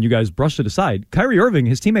 and you guys brushed it aside. Kyrie Irving,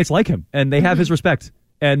 his teammates like him, and they have his respect.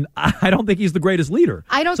 And I don't think he's the greatest leader.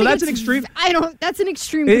 I don't. So think that's an extreme. That's an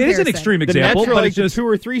extreme. It is comparison. an extreme The example, Nets are but like it's just the 2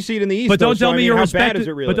 or 3 seed in the East. But don't though, tell so, me I mean, your how respect. bad is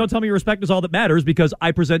it really? But don't tell me your respect is all that matters, because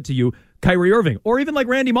I present to you Kyrie Irving, or even like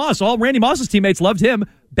Randy Moss. All Randy Moss's teammates loved him.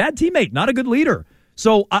 Bad teammate, not a good leader.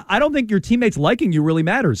 So I don't think your teammates liking you really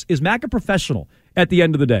matters. Is Mac a professional at the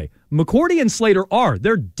end of the day? McCourty and Slater are.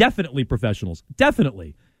 They're definitely professionals.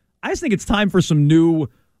 Definitely. I just think it's time for some new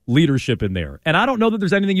leadership in there. And I don't know that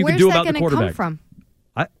there's anything you can do about the quarterback. Where's that going to come from?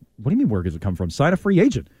 What do you mean, where does it come from? Sign a free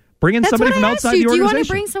agent. Bring in somebody from outside the Do you organization. want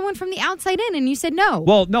to bring someone from the outside in? And you said no.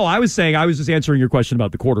 Well, no, I was just answering your question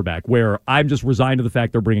about the quarterback, where I'm just resigned to the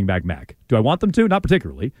fact they're bringing back Mac. Do I want them to? Not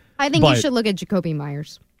particularly. I think you should look at Jacoby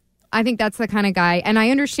Myers. I think that's the kind of guy. And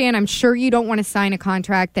I understand, I'm sure you don't want to sign a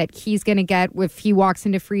contract that he's going to get if he walks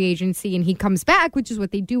into free agency and he comes back, which is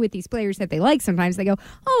what they do with these players that they like. Sometimes they go,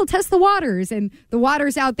 oh, test the waters. And the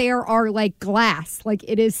waters out there are like glass. Like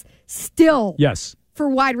it is still. Yes. For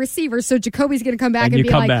wide receivers. So Jacoby's going to come back and be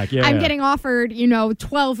like, I'm getting offered,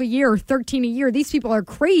 12 a year, 13 a year. These people are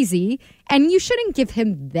crazy. And you shouldn't give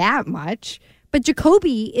him that much. But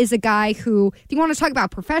Jacoby is a guy who, if you want to talk about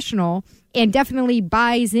professional, and definitely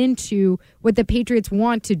buys into what the Patriots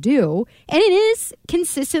want to do, and it is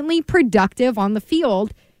consistently productive on the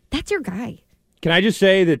field, that's your guy. Can I just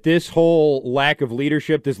say that this whole lack of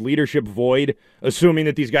leadership, this leadership void, assuming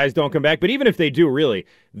that these guys don't come back, but even if they do, really,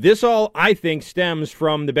 this all, I think, stems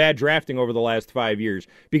from the bad drafting over the last 5 years.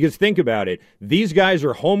 Because think about it. These guys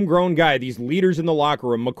are homegrown guys, these leaders in the locker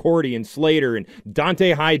room, McCourty and Slater and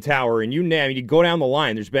Dante Hightower, and you go down the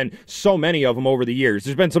line. There's been so many of them over the years.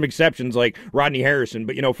 There's been some exceptions like Rodney Harrison,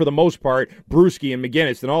 but, for the most part, Bruschi and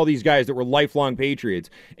McGinnis and all these guys that were lifelong Patriots.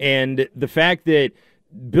 And the fact that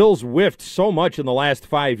Bill's whiffed so much in the last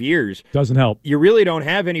 5 years doesn't help. You really don't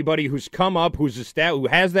have anybody who's come up, who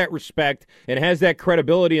has that respect and has that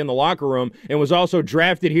credibility in the locker room, and was also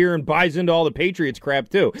drafted here and buys into all the Patriots crap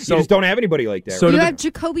too. You just don't have anybody like that. So you have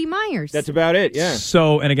Jacoby Myers. That's about it. Yeah.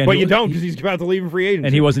 So, and again, but you don't, because he's about to leave in free agency,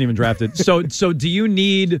 and he wasn't even drafted. So do you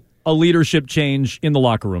need a leadership change in the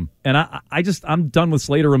locker room? And I'm done with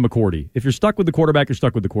Slater and McCourty. If you're stuck with the quarterback, you're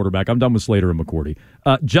stuck with the quarterback. I'm done with Slater and McCourty.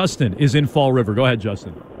 Justin is in Fall River. Go ahead,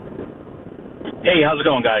 Justin. Hey, how's it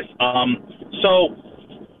going, guys? So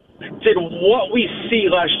did what we see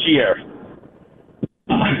last year,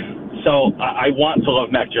 so I want to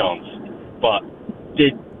love Mac Jones, but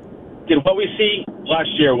did what we see last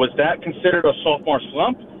year, was that considered a sophomore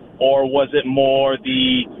slump, or was it more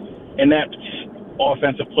the inept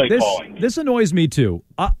offensive play calling? This annoys me too.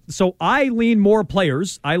 So I lean more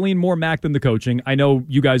players. I lean more Mac than the coaching. I know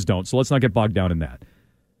you guys don't, so let's not get bogged down in that.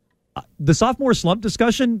 The sophomore slump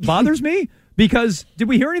discussion bothers me because did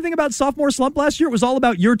we hear anything about sophomore slump last year? It was all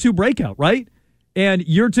about year 2 breakout, right? And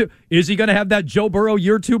year 2, is he going to have that Joe Burrow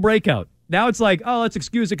year 2 breakout? Now it's like, oh, let's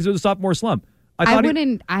excuse it because it was a sophomore slump. I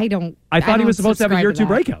thought he was supposed to have a year 2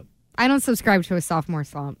 breakout. I don't subscribe to a sophomore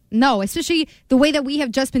slump. No, especially the way that we have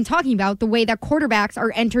just been talking about, the way that quarterbacks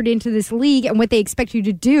are entered into this league and what they expect you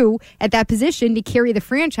to do at that position to carry the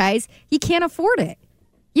franchise. You can't afford it.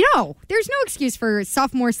 There's no excuse for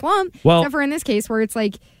sophomore slump, except for in this case where it's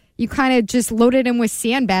like you kind of just loaded him with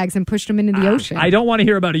sandbags and pushed him into the ocean. I don't want to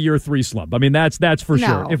hear about a year 3 slump. I mean, that's for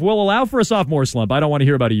sure. If we'll allow for a sophomore slump, I don't want to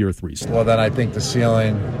hear about a year 3 slump. Well, then I think the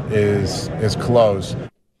ceiling is closed.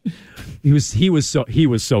 He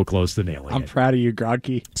was so close to nailing I'm it. proud of you,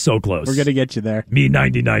 Gronky. So close. We're going to get you there. Me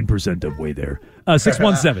 99% of way there.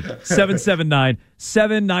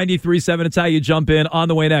 617-779-7937. It's how you jump in. On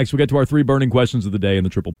the way next, we get to our 3 burning questions of the day in the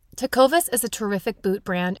triple. Tecovas is a terrific boot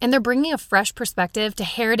brand, and they're bringing a fresh perspective to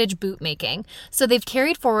heritage boot making. So they've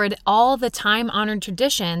carried forward all the time-honored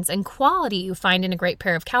traditions and quality you find in a great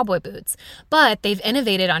pair of cowboy boots, but they've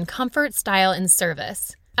innovated on comfort, style, and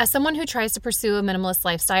service. As someone who tries to pursue a minimalist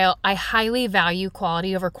lifestyle, I highly value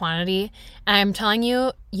quality over quantity, and I'm telling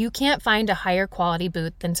you, you can't find a higher quality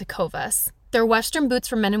boot than Tecovas. Their Western boots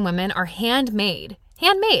for men and women are handmade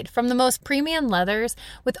from the most premium leathers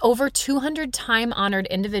with over 200 time-honored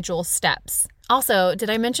individual steps. Also, did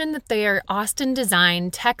I mention that they are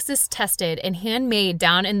Austin-designed, Texas-tested, and handmade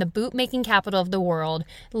down in the boot-making capital of the world,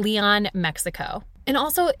 Leon, Mexico. And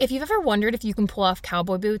also, if you've ever wondered if you can pull off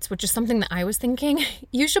cowboy boots, which is something that I was thinking,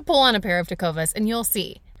 you should pull on a pair of Tecovas and you'll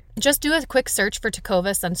see. Just do a quick search for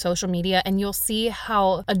Tecovas on social media and you'll see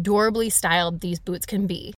how adorably styled these boots can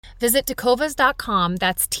be. Visit tecovas.com,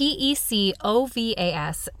 that's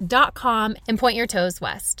TECOVAS.com, and point your toes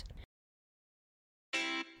west.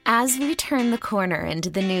 As we turn the corner into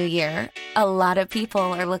the new year, a lot of people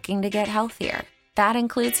are looking to get healthier. That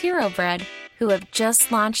includes Hero Bread, who have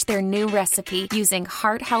just launched their new recipe using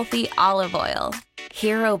heart-healthy olive oil.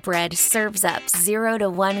 Hero Bread serves up 0 to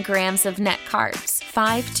 1 grams of net carbs,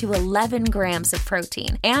 5 to 11 grams of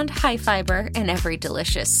protein, and high fiber in every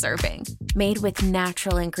delicious serving. Made with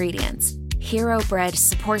natural ingredients, Hero Bread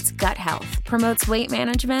supports gut health, promotes weight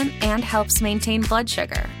management, and helps maintain blood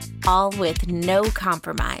sugar. All with no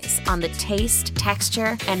compromise on the taste,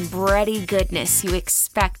 texture, and bready goodness you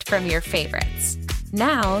expect from your favorites.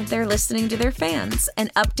 Now they're listening to their fans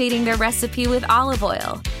and updating their recipe with olive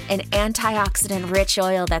oil, an antioxidant-rich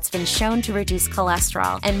oil that's been shown to reduce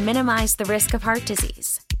cholesterol and minimize the risk of heart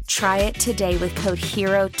disease. Try it today with code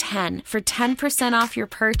HERO10 for 10% off your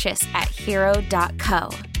purchase at hero.co.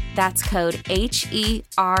 That's code HERO10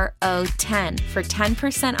 for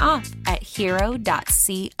 10% off at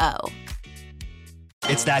hero.co.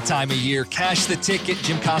 It's that time of year. Cash the Ticket.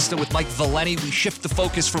 Jim Costa with Mike Valeni. We shift the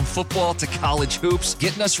focus from football to college hoops,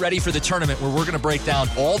 getting us ready for the tournament where we're going to break down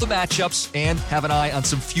all the matchups and have an eye on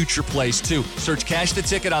some future plays, too. Search Cash the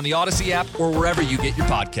Ticket on the Odyssey app or wherever you get your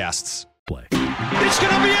podcasts. Play. It's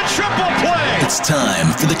going to be a triple play. It's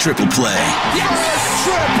time for the triple play. Yes!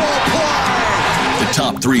 Triple play. The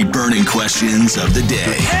top 3 burning questions of the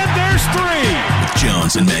day. And there's 3. With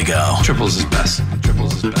Jones and Mego. Triples is best.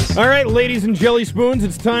 All right, ladies and jelly spoons,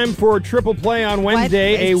 it's time for Triple Play on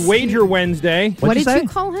Wednesday, a Wager Wednesday. What did you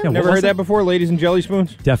call him? Yeah, Never heard that before, ladies and jelly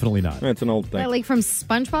spoons? Definitely not. That's an old thing. Like from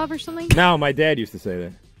SpongeBob or something? No, my dad used to say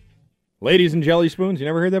that. Ladies and jelly spoons, you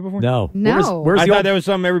never heard that before? No. No. Where's I the thought old, that was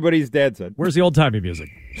something everybody's dad said. where's the old-timey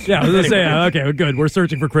music? Yeah, I was going to say, okay, good. We're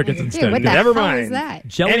searching for crickets instead. Dude, what the Never hell mind. is that?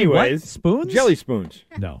 Jelly Anyways, what? Spoons? Jelly spoons.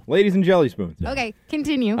 No. Ladies and jelly spoons. Okay,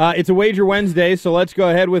 continue. It's a Wager Wednesday, so let's go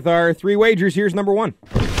ahead with our 3 wagers. Here's number 1.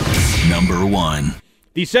 Number 1.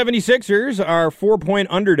 The 76ers are 4-point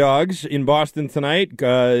underdogs in Boston tonight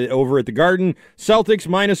over at the Garden. Celtics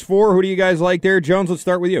 -4. Who do you guys like there? Jones, let's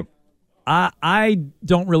start with you. I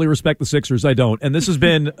don't really respect the Sixers. I don't. And this has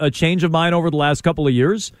been a change of mine over the last couple of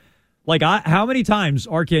years. Like, how many times,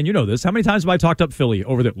 Arcan, you know this, how many times have I talked up Philly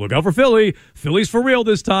over there? Look out for Philly. Philly's for real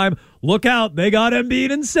this time. Look out. They got Embiid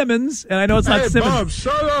and Simmons. And I know it's not Simmons. Bob,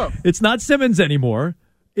 shut up. It's not Simmons anymore.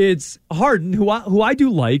 It's Harden, who I do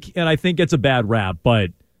like, and I think gets a bad rap.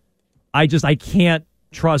 But I can't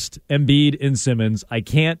trust Embiid and Simmons. I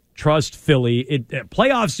can't trust Philly.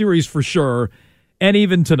 Playoff series for sure. And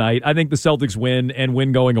even tonight, I think the Celtics win and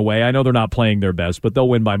win going away. I know they're not playing their best, but they'll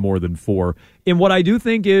win by more than 4. In what I do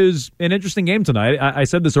think is an interesting game tonight, I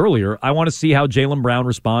said this earlier, I want to see how Jaylen Brown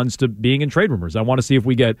responds to being in trade rumors. I want to see if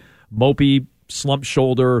we get mopey, slump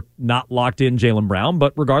shoulder, not locked in Jaylen Brown.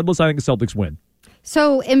 But regardless, I think the Celtics win.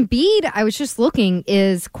 So Embiid, I was just looking,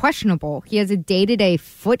 is questionable. He has a day-to-day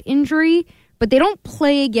foot injury, but they don't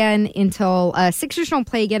play again until Sixers don't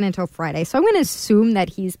play again until Friday. So I'm going to assume that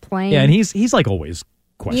he's playing. Yeah, and he's like always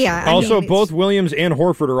questionable. Yeah, also, both Williams and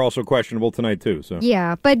Horford are also questionable tonight too. So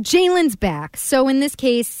yeah, but Jalen's back. So in this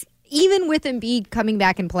case, even with Embiid coming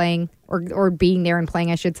back and playing, or being there and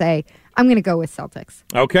playing, I should say, I'm going to go with Celtics.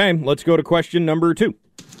 Okay, let's go to question number 2.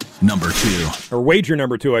 Number 2. Or wager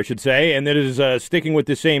number 2, I should say, and that is sticking with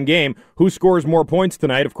the same game. Who scores more points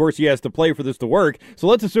tonight? Of course, he has to play for this to work. So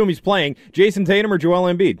let's assume he's playing. Jason Tatum or Joel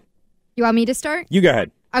Embiid? You want me to start? You go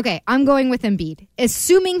ahead. Okay, I'm going with Embiid.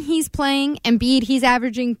 Assuming he's playing, Embiid, he's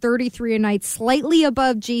averaging 33 a night, slightly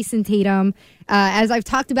above Jason Tatum. As I've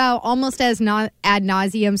talked about almost ad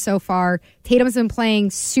nauseum so far, Tatum's been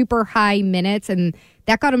playing super high minutes, and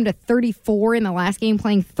that got him to 34 in the last game,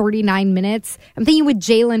 playing 39 minutes. I'm thinking with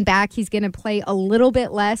Jalen back, he's going to play a little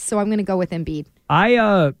bit less, so I'm going to go with Embiid.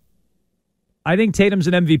 I think Tatum's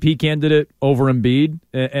an MVP candidate over Embiid,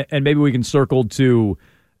 and maybe we can circle to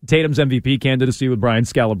Tatum's MVP candidacy with Brian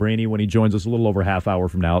Scalabrine when he joins us a little over half hour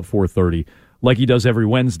from now at 4:30, like he does every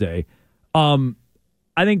Wednesday.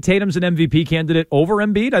 I think Tatum's an MVP candidate over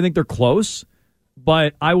Embiid. I think they're close,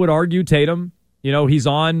 but I would argue Tatum, he's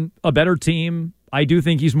on a better team. I do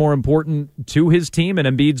think he's more important to his team, and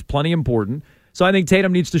Embiid's plenty important. So I think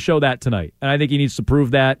Tatum needs to show that tonight, and I think he needs to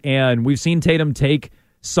prove that. And we've seen Tatum take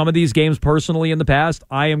some of these games personally in the past.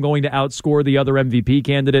 I am going to outscore the other MVP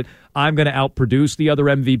candidate. I'm going to outproduce the other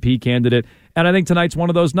MVP candidate. And I think tonight's one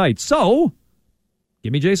of those nights. So,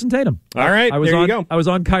 give me Jason Tatum. All right, you go. I was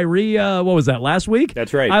on Kyrie, what was that, last week?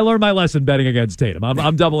 That's right. I learned my lesson betting against Tatum.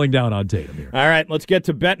 I'm doubling down on Tatum here. All right, let's get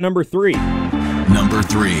to bet number 3. Number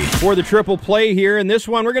 3. For the triple play here, and this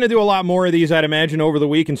one, we're going to do a lot more of these, I'd imagine, over the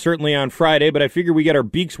week and certainly on Friday, but I figure we get our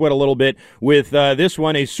beaks wet a little bit with this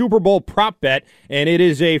one, a Super Bowl prop bet, and it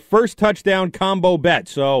is a first touchdown combo bet.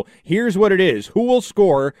 So here's what it is. Who will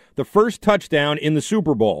score the first touchdown in the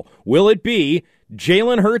Super Bowl? Will it be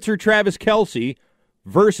Jalen Hurts or Travis Kelce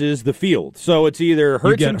versus the field? So it's either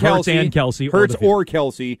Hurts and Kelce, Hurts or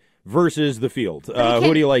Kelce versus the field.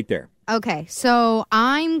 Who do you like there? Okay, so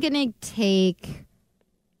I'm going to take...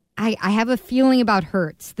 I have a feeling about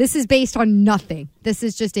Hurts. This is based on nothing. This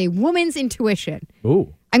is just a woman's intuition.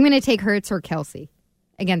 Ooh. I'm going to take Hurts or Kelce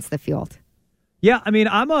against the field. Yeah, I mean,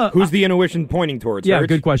 Who's the intuition pointing towards? Yeah, Hurts?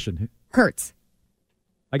 good question. Hurts.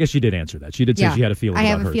 I guess she did answer that. She did say she had a feeling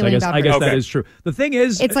about Hurts. I guess that is true. The thing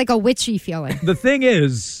is... It's like a witchy feeling. The thing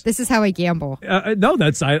is... This is how I gamble. No,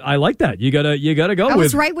 I like that. You gotta go with... I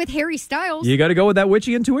was right with Harry Styles. You gotta go with that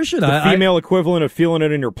witchy intuition. The female equivalent of feeling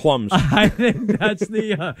it in your plums. I think that's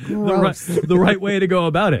the right way to go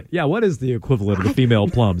about it. Yeah, what is the equivalent of the female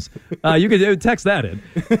plums? You can text that in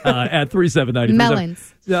at 379.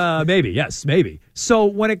 Melons. Maybe, yes, maybe. So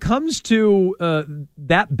when it comes to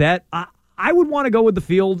that bet... I would want to go with the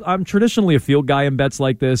field. I'm traditionally a field guy in bets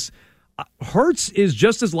like this. Hurts is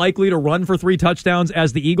just as likely to run for 3 touchdowns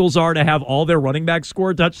as the Eagles are to have all their running backs score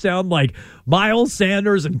a touchdown, like Miles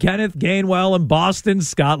Sanders and Kenneth Gainwell and Boston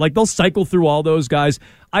Scott. Like, they'll cycle through all those guys.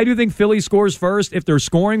 I do think Philly scores first. If they're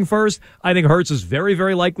scoring first, I think Hurts is very,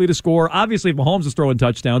 very likely to score. Obviously, if Mahomes is throwing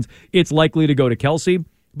touchdowns, it's likely to go to Kelce.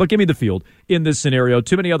 But give me the field in this scenario.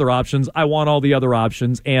 Too many other options. I want all the other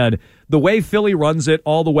options. And the way Philly runs it,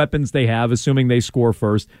 all the weapons they have, assuming they score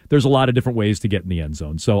first, there's a lot of different ways to get in the end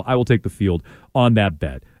zone. So I will take the field on that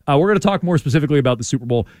bet. We're going to talk more specifically about the Super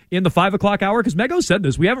Bowl in the 5 o'clock hour, because Mego said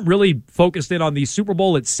this. We haven't really focused in on the Super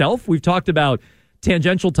Bowl itself. We've talked about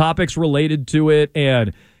tangential topics related to it,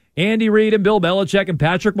 and Andy Reid and Bill Belichick and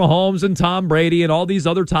Patrick Mahomes and Tom Brady and all these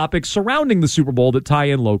other topics surrounding the Super Bowl that tie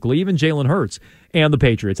in locally, even Jalen Hurts and the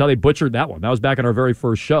Patriots, how they butchered that one. That was back in our very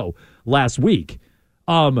first show last week.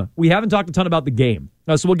 We haven't talked a ton about the game,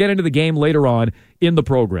 so we'll get into the game later on in the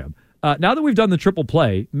program. Now that we've done the triple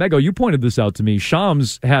play, Mego, you pointed this out to me.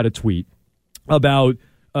 Shams had a tweet about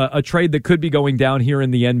a trade that could be going down here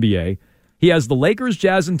in the NBA. He has the Lakers,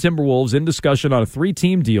 Jazz, and Timberwolves in discussion on a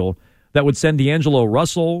 3-team deal that would send D'Angelo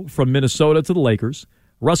Russell from Minnesota to the Lakers,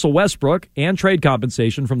 Russell Westbrook, and trade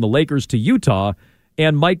compensation from the Lakers to Utah,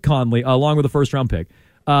 and Mike Conley, along with a first-round pick,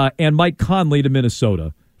 and Mike Conley to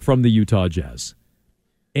Minnesota from the Utah Jazz.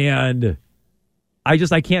 And I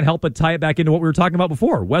can't help but tie it back into what we were talking about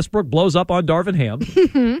before. Westbrook blows up on Darvin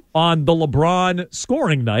Ham on the LeBron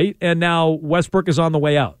scoring night, and now Westbrook is on the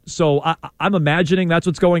way out. So I'm imagining that's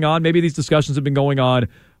what's going on. Maybe these discussions have been going on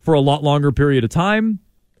for a lot longer period of time.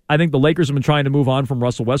 I think the Lakers have been trying to move on from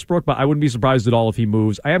Russell Westbrook, but I wouldn't be surprised at all if he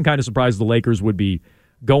moves. I am kind of surprised the Lakers would be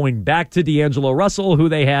going back to D'Angelo Russell, who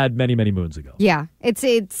they had many, many moons ago. Yeah, it's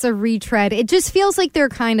a retread. It just feels like they're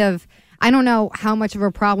kind of, I don't know how much of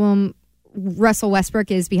a problem Russell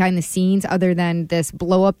Westbrook is behind the scenes other than this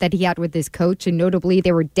blow up that he had with his coach, and notably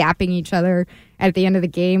they were dapping each other at the end of the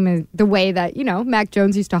game, and the way that, Mac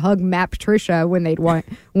Jones used to hug Matt Patricia when they'd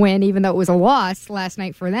win, even though it was a loss last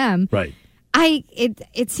night for them. Right.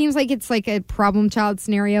 It seems like it's like a problem child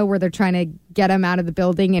scenario where they're trying to get him out of the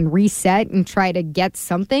building and reset and try to get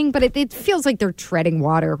something, but it feels like they're treading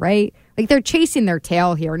water, right? Like they're chasing their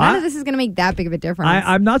tail here. None of this is going to make that big of a difference.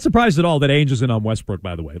 I'm not surprised at all that Ainge is in on Westbrook,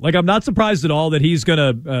 by the way. Like, I'm not surprised at all that he's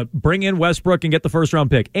going to bring in Westbrook and get the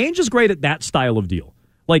first-round pick. Ainge is great at that style of deal.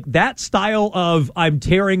 Like that style of I'm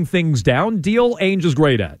tearing things down deal, Ainge is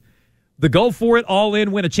great at. The go for it, all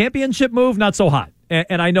in, win a championship move, not so hot.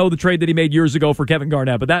 And I know the trade that he made years ago for Kevin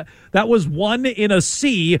Garnett, but that was one in a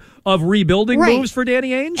sea of rebuilding moves for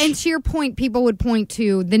Danny Ainge. And to your point, people would point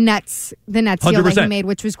to the Nets deal that he 100%. made,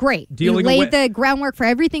 which was great. He Dealing laid the groundwork for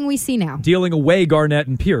everything we see now. Dealing away Garnett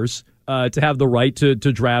and Pierce to have the right to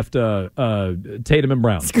draft Tatum and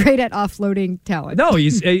Brown. He's great at offloading talent. No, he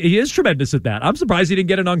is tremendous at that. I'm surprised he didn't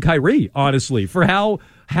get it on Kyrie, honestly, for how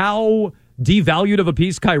devalued of a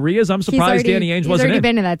piece Kyrie is. I'm surprised Danny Ainge wasn't in. He's already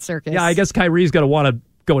been to that circus. Yeah, I guess Kyrie's going to want to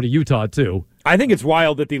go to Utah, too. I think it's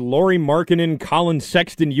wild that the Lauri Markkanen, Colin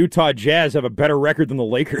Sexton Utah Jazz have a better record than the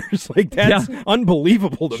Lakers. Like, that's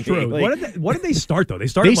unbelievable to me. True. Like, What did they start, though? They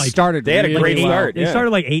They had a great really start. They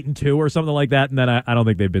started like 8-2 or something like that, and then I don't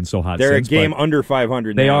think they've been so hot They're since. a game under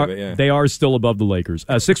 500 They now. are. But yeah. They are still above the Lakers.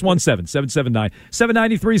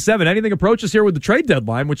 617-779-7937. Anything approaches here with the trade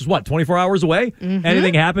deadline, which is 24 hours away? Mm-hmm.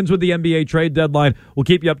 Anything happens with the NBA trade deadline, we'll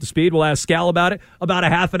keep you up to speed. We'll ask Scal about it about a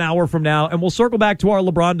half an hour from now, and we'll circle back to our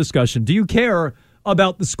LeBron discussion. Do you care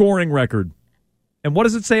about the scoring record? And what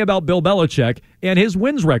does it say about Bill Belichick and his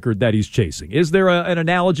wins record that he's chasing? Is there an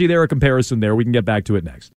analogy there, a comparison there? We can get back to it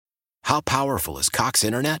next. How powerful is Cox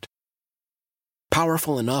Internet?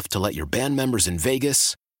 Powerful enough to let your band members in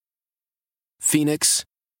Vegas, Phoenix,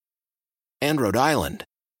 and Rhode Island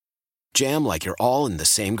jam like you're all in the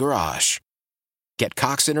same garage. Get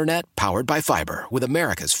Cox Internet powered by fiber with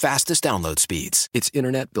America's fastest download speeds. It's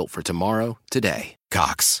internet built for tomorrow, today.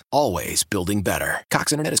 Cox, always building better.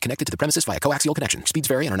 Cox Internet is connected to the premises via coaxial connection. Speeds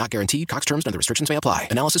vary and are not guaranteed. Cox terms and other restrictions may apply.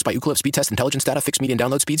 Analysis by Ookla Speed Test Intelligence Data. Fixed median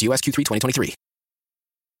download speeds. US Q3 2023.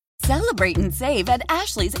 Celebrate and save at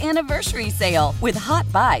Ashley's Anniversary Sale. With Hot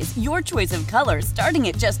Buys, your choice of colors starting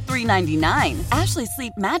at just $3.99. Ashley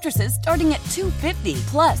Sleep mattresses starting at $2.50.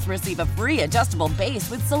 Plus, receive a free adjustable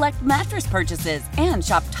base with select mattress purchases. And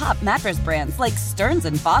shop top mattress brands like Stearns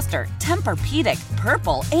 & Foster, Tempur-Pedic,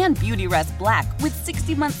 Purple, and Beautyrest Black with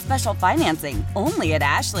 60-month special financing. Only at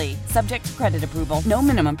Ashley. Subject to credit approval. No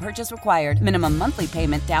minimum purchase required. Minimum monthly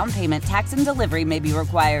payment, down payment, tax, and delivery may be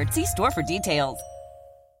required. See store for details.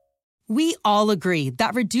 We all agree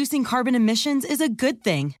that reducing carbon emissions is a good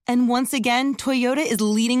thing. And once again, Toyota is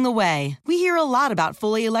leading the way. We hear a lot about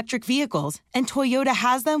fully electric vehicles, and Toyota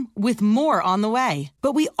has them with more on the way.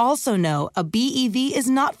 But we also know a BEV is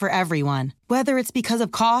not for everyone, whether it's because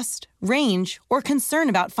of cost, range, or concern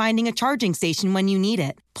about finding a charging station when you need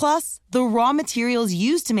it. Plus, the raw materials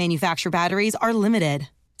used to manufacture batteries are limited.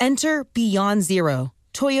 Enter Beyond Zero,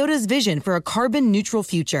 Toyota's vision for a carbon-neutral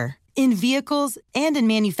future. In vehicles and in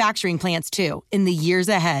manufacturing plants, too, in the years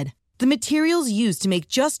ahead. The materials used to make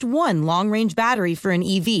just one long-range battery for an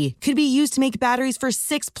EV could be used to make batteries for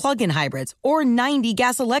 6 plug-in hybrids or 90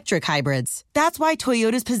 gas-electric hybrids. That's why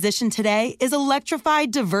Toyota's position today is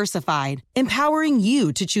electrified, diversified, empowering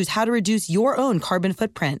you to choose how to reduce your own carbon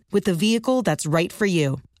footprint with the vehicle that's right for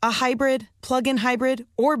you. A hybrid, plug-in hybrid,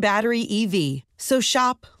 or battery EV. So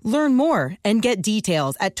shop, learn more, and get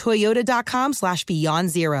details at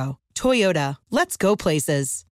toyota.com/beyondzero. Toyota, let's go places.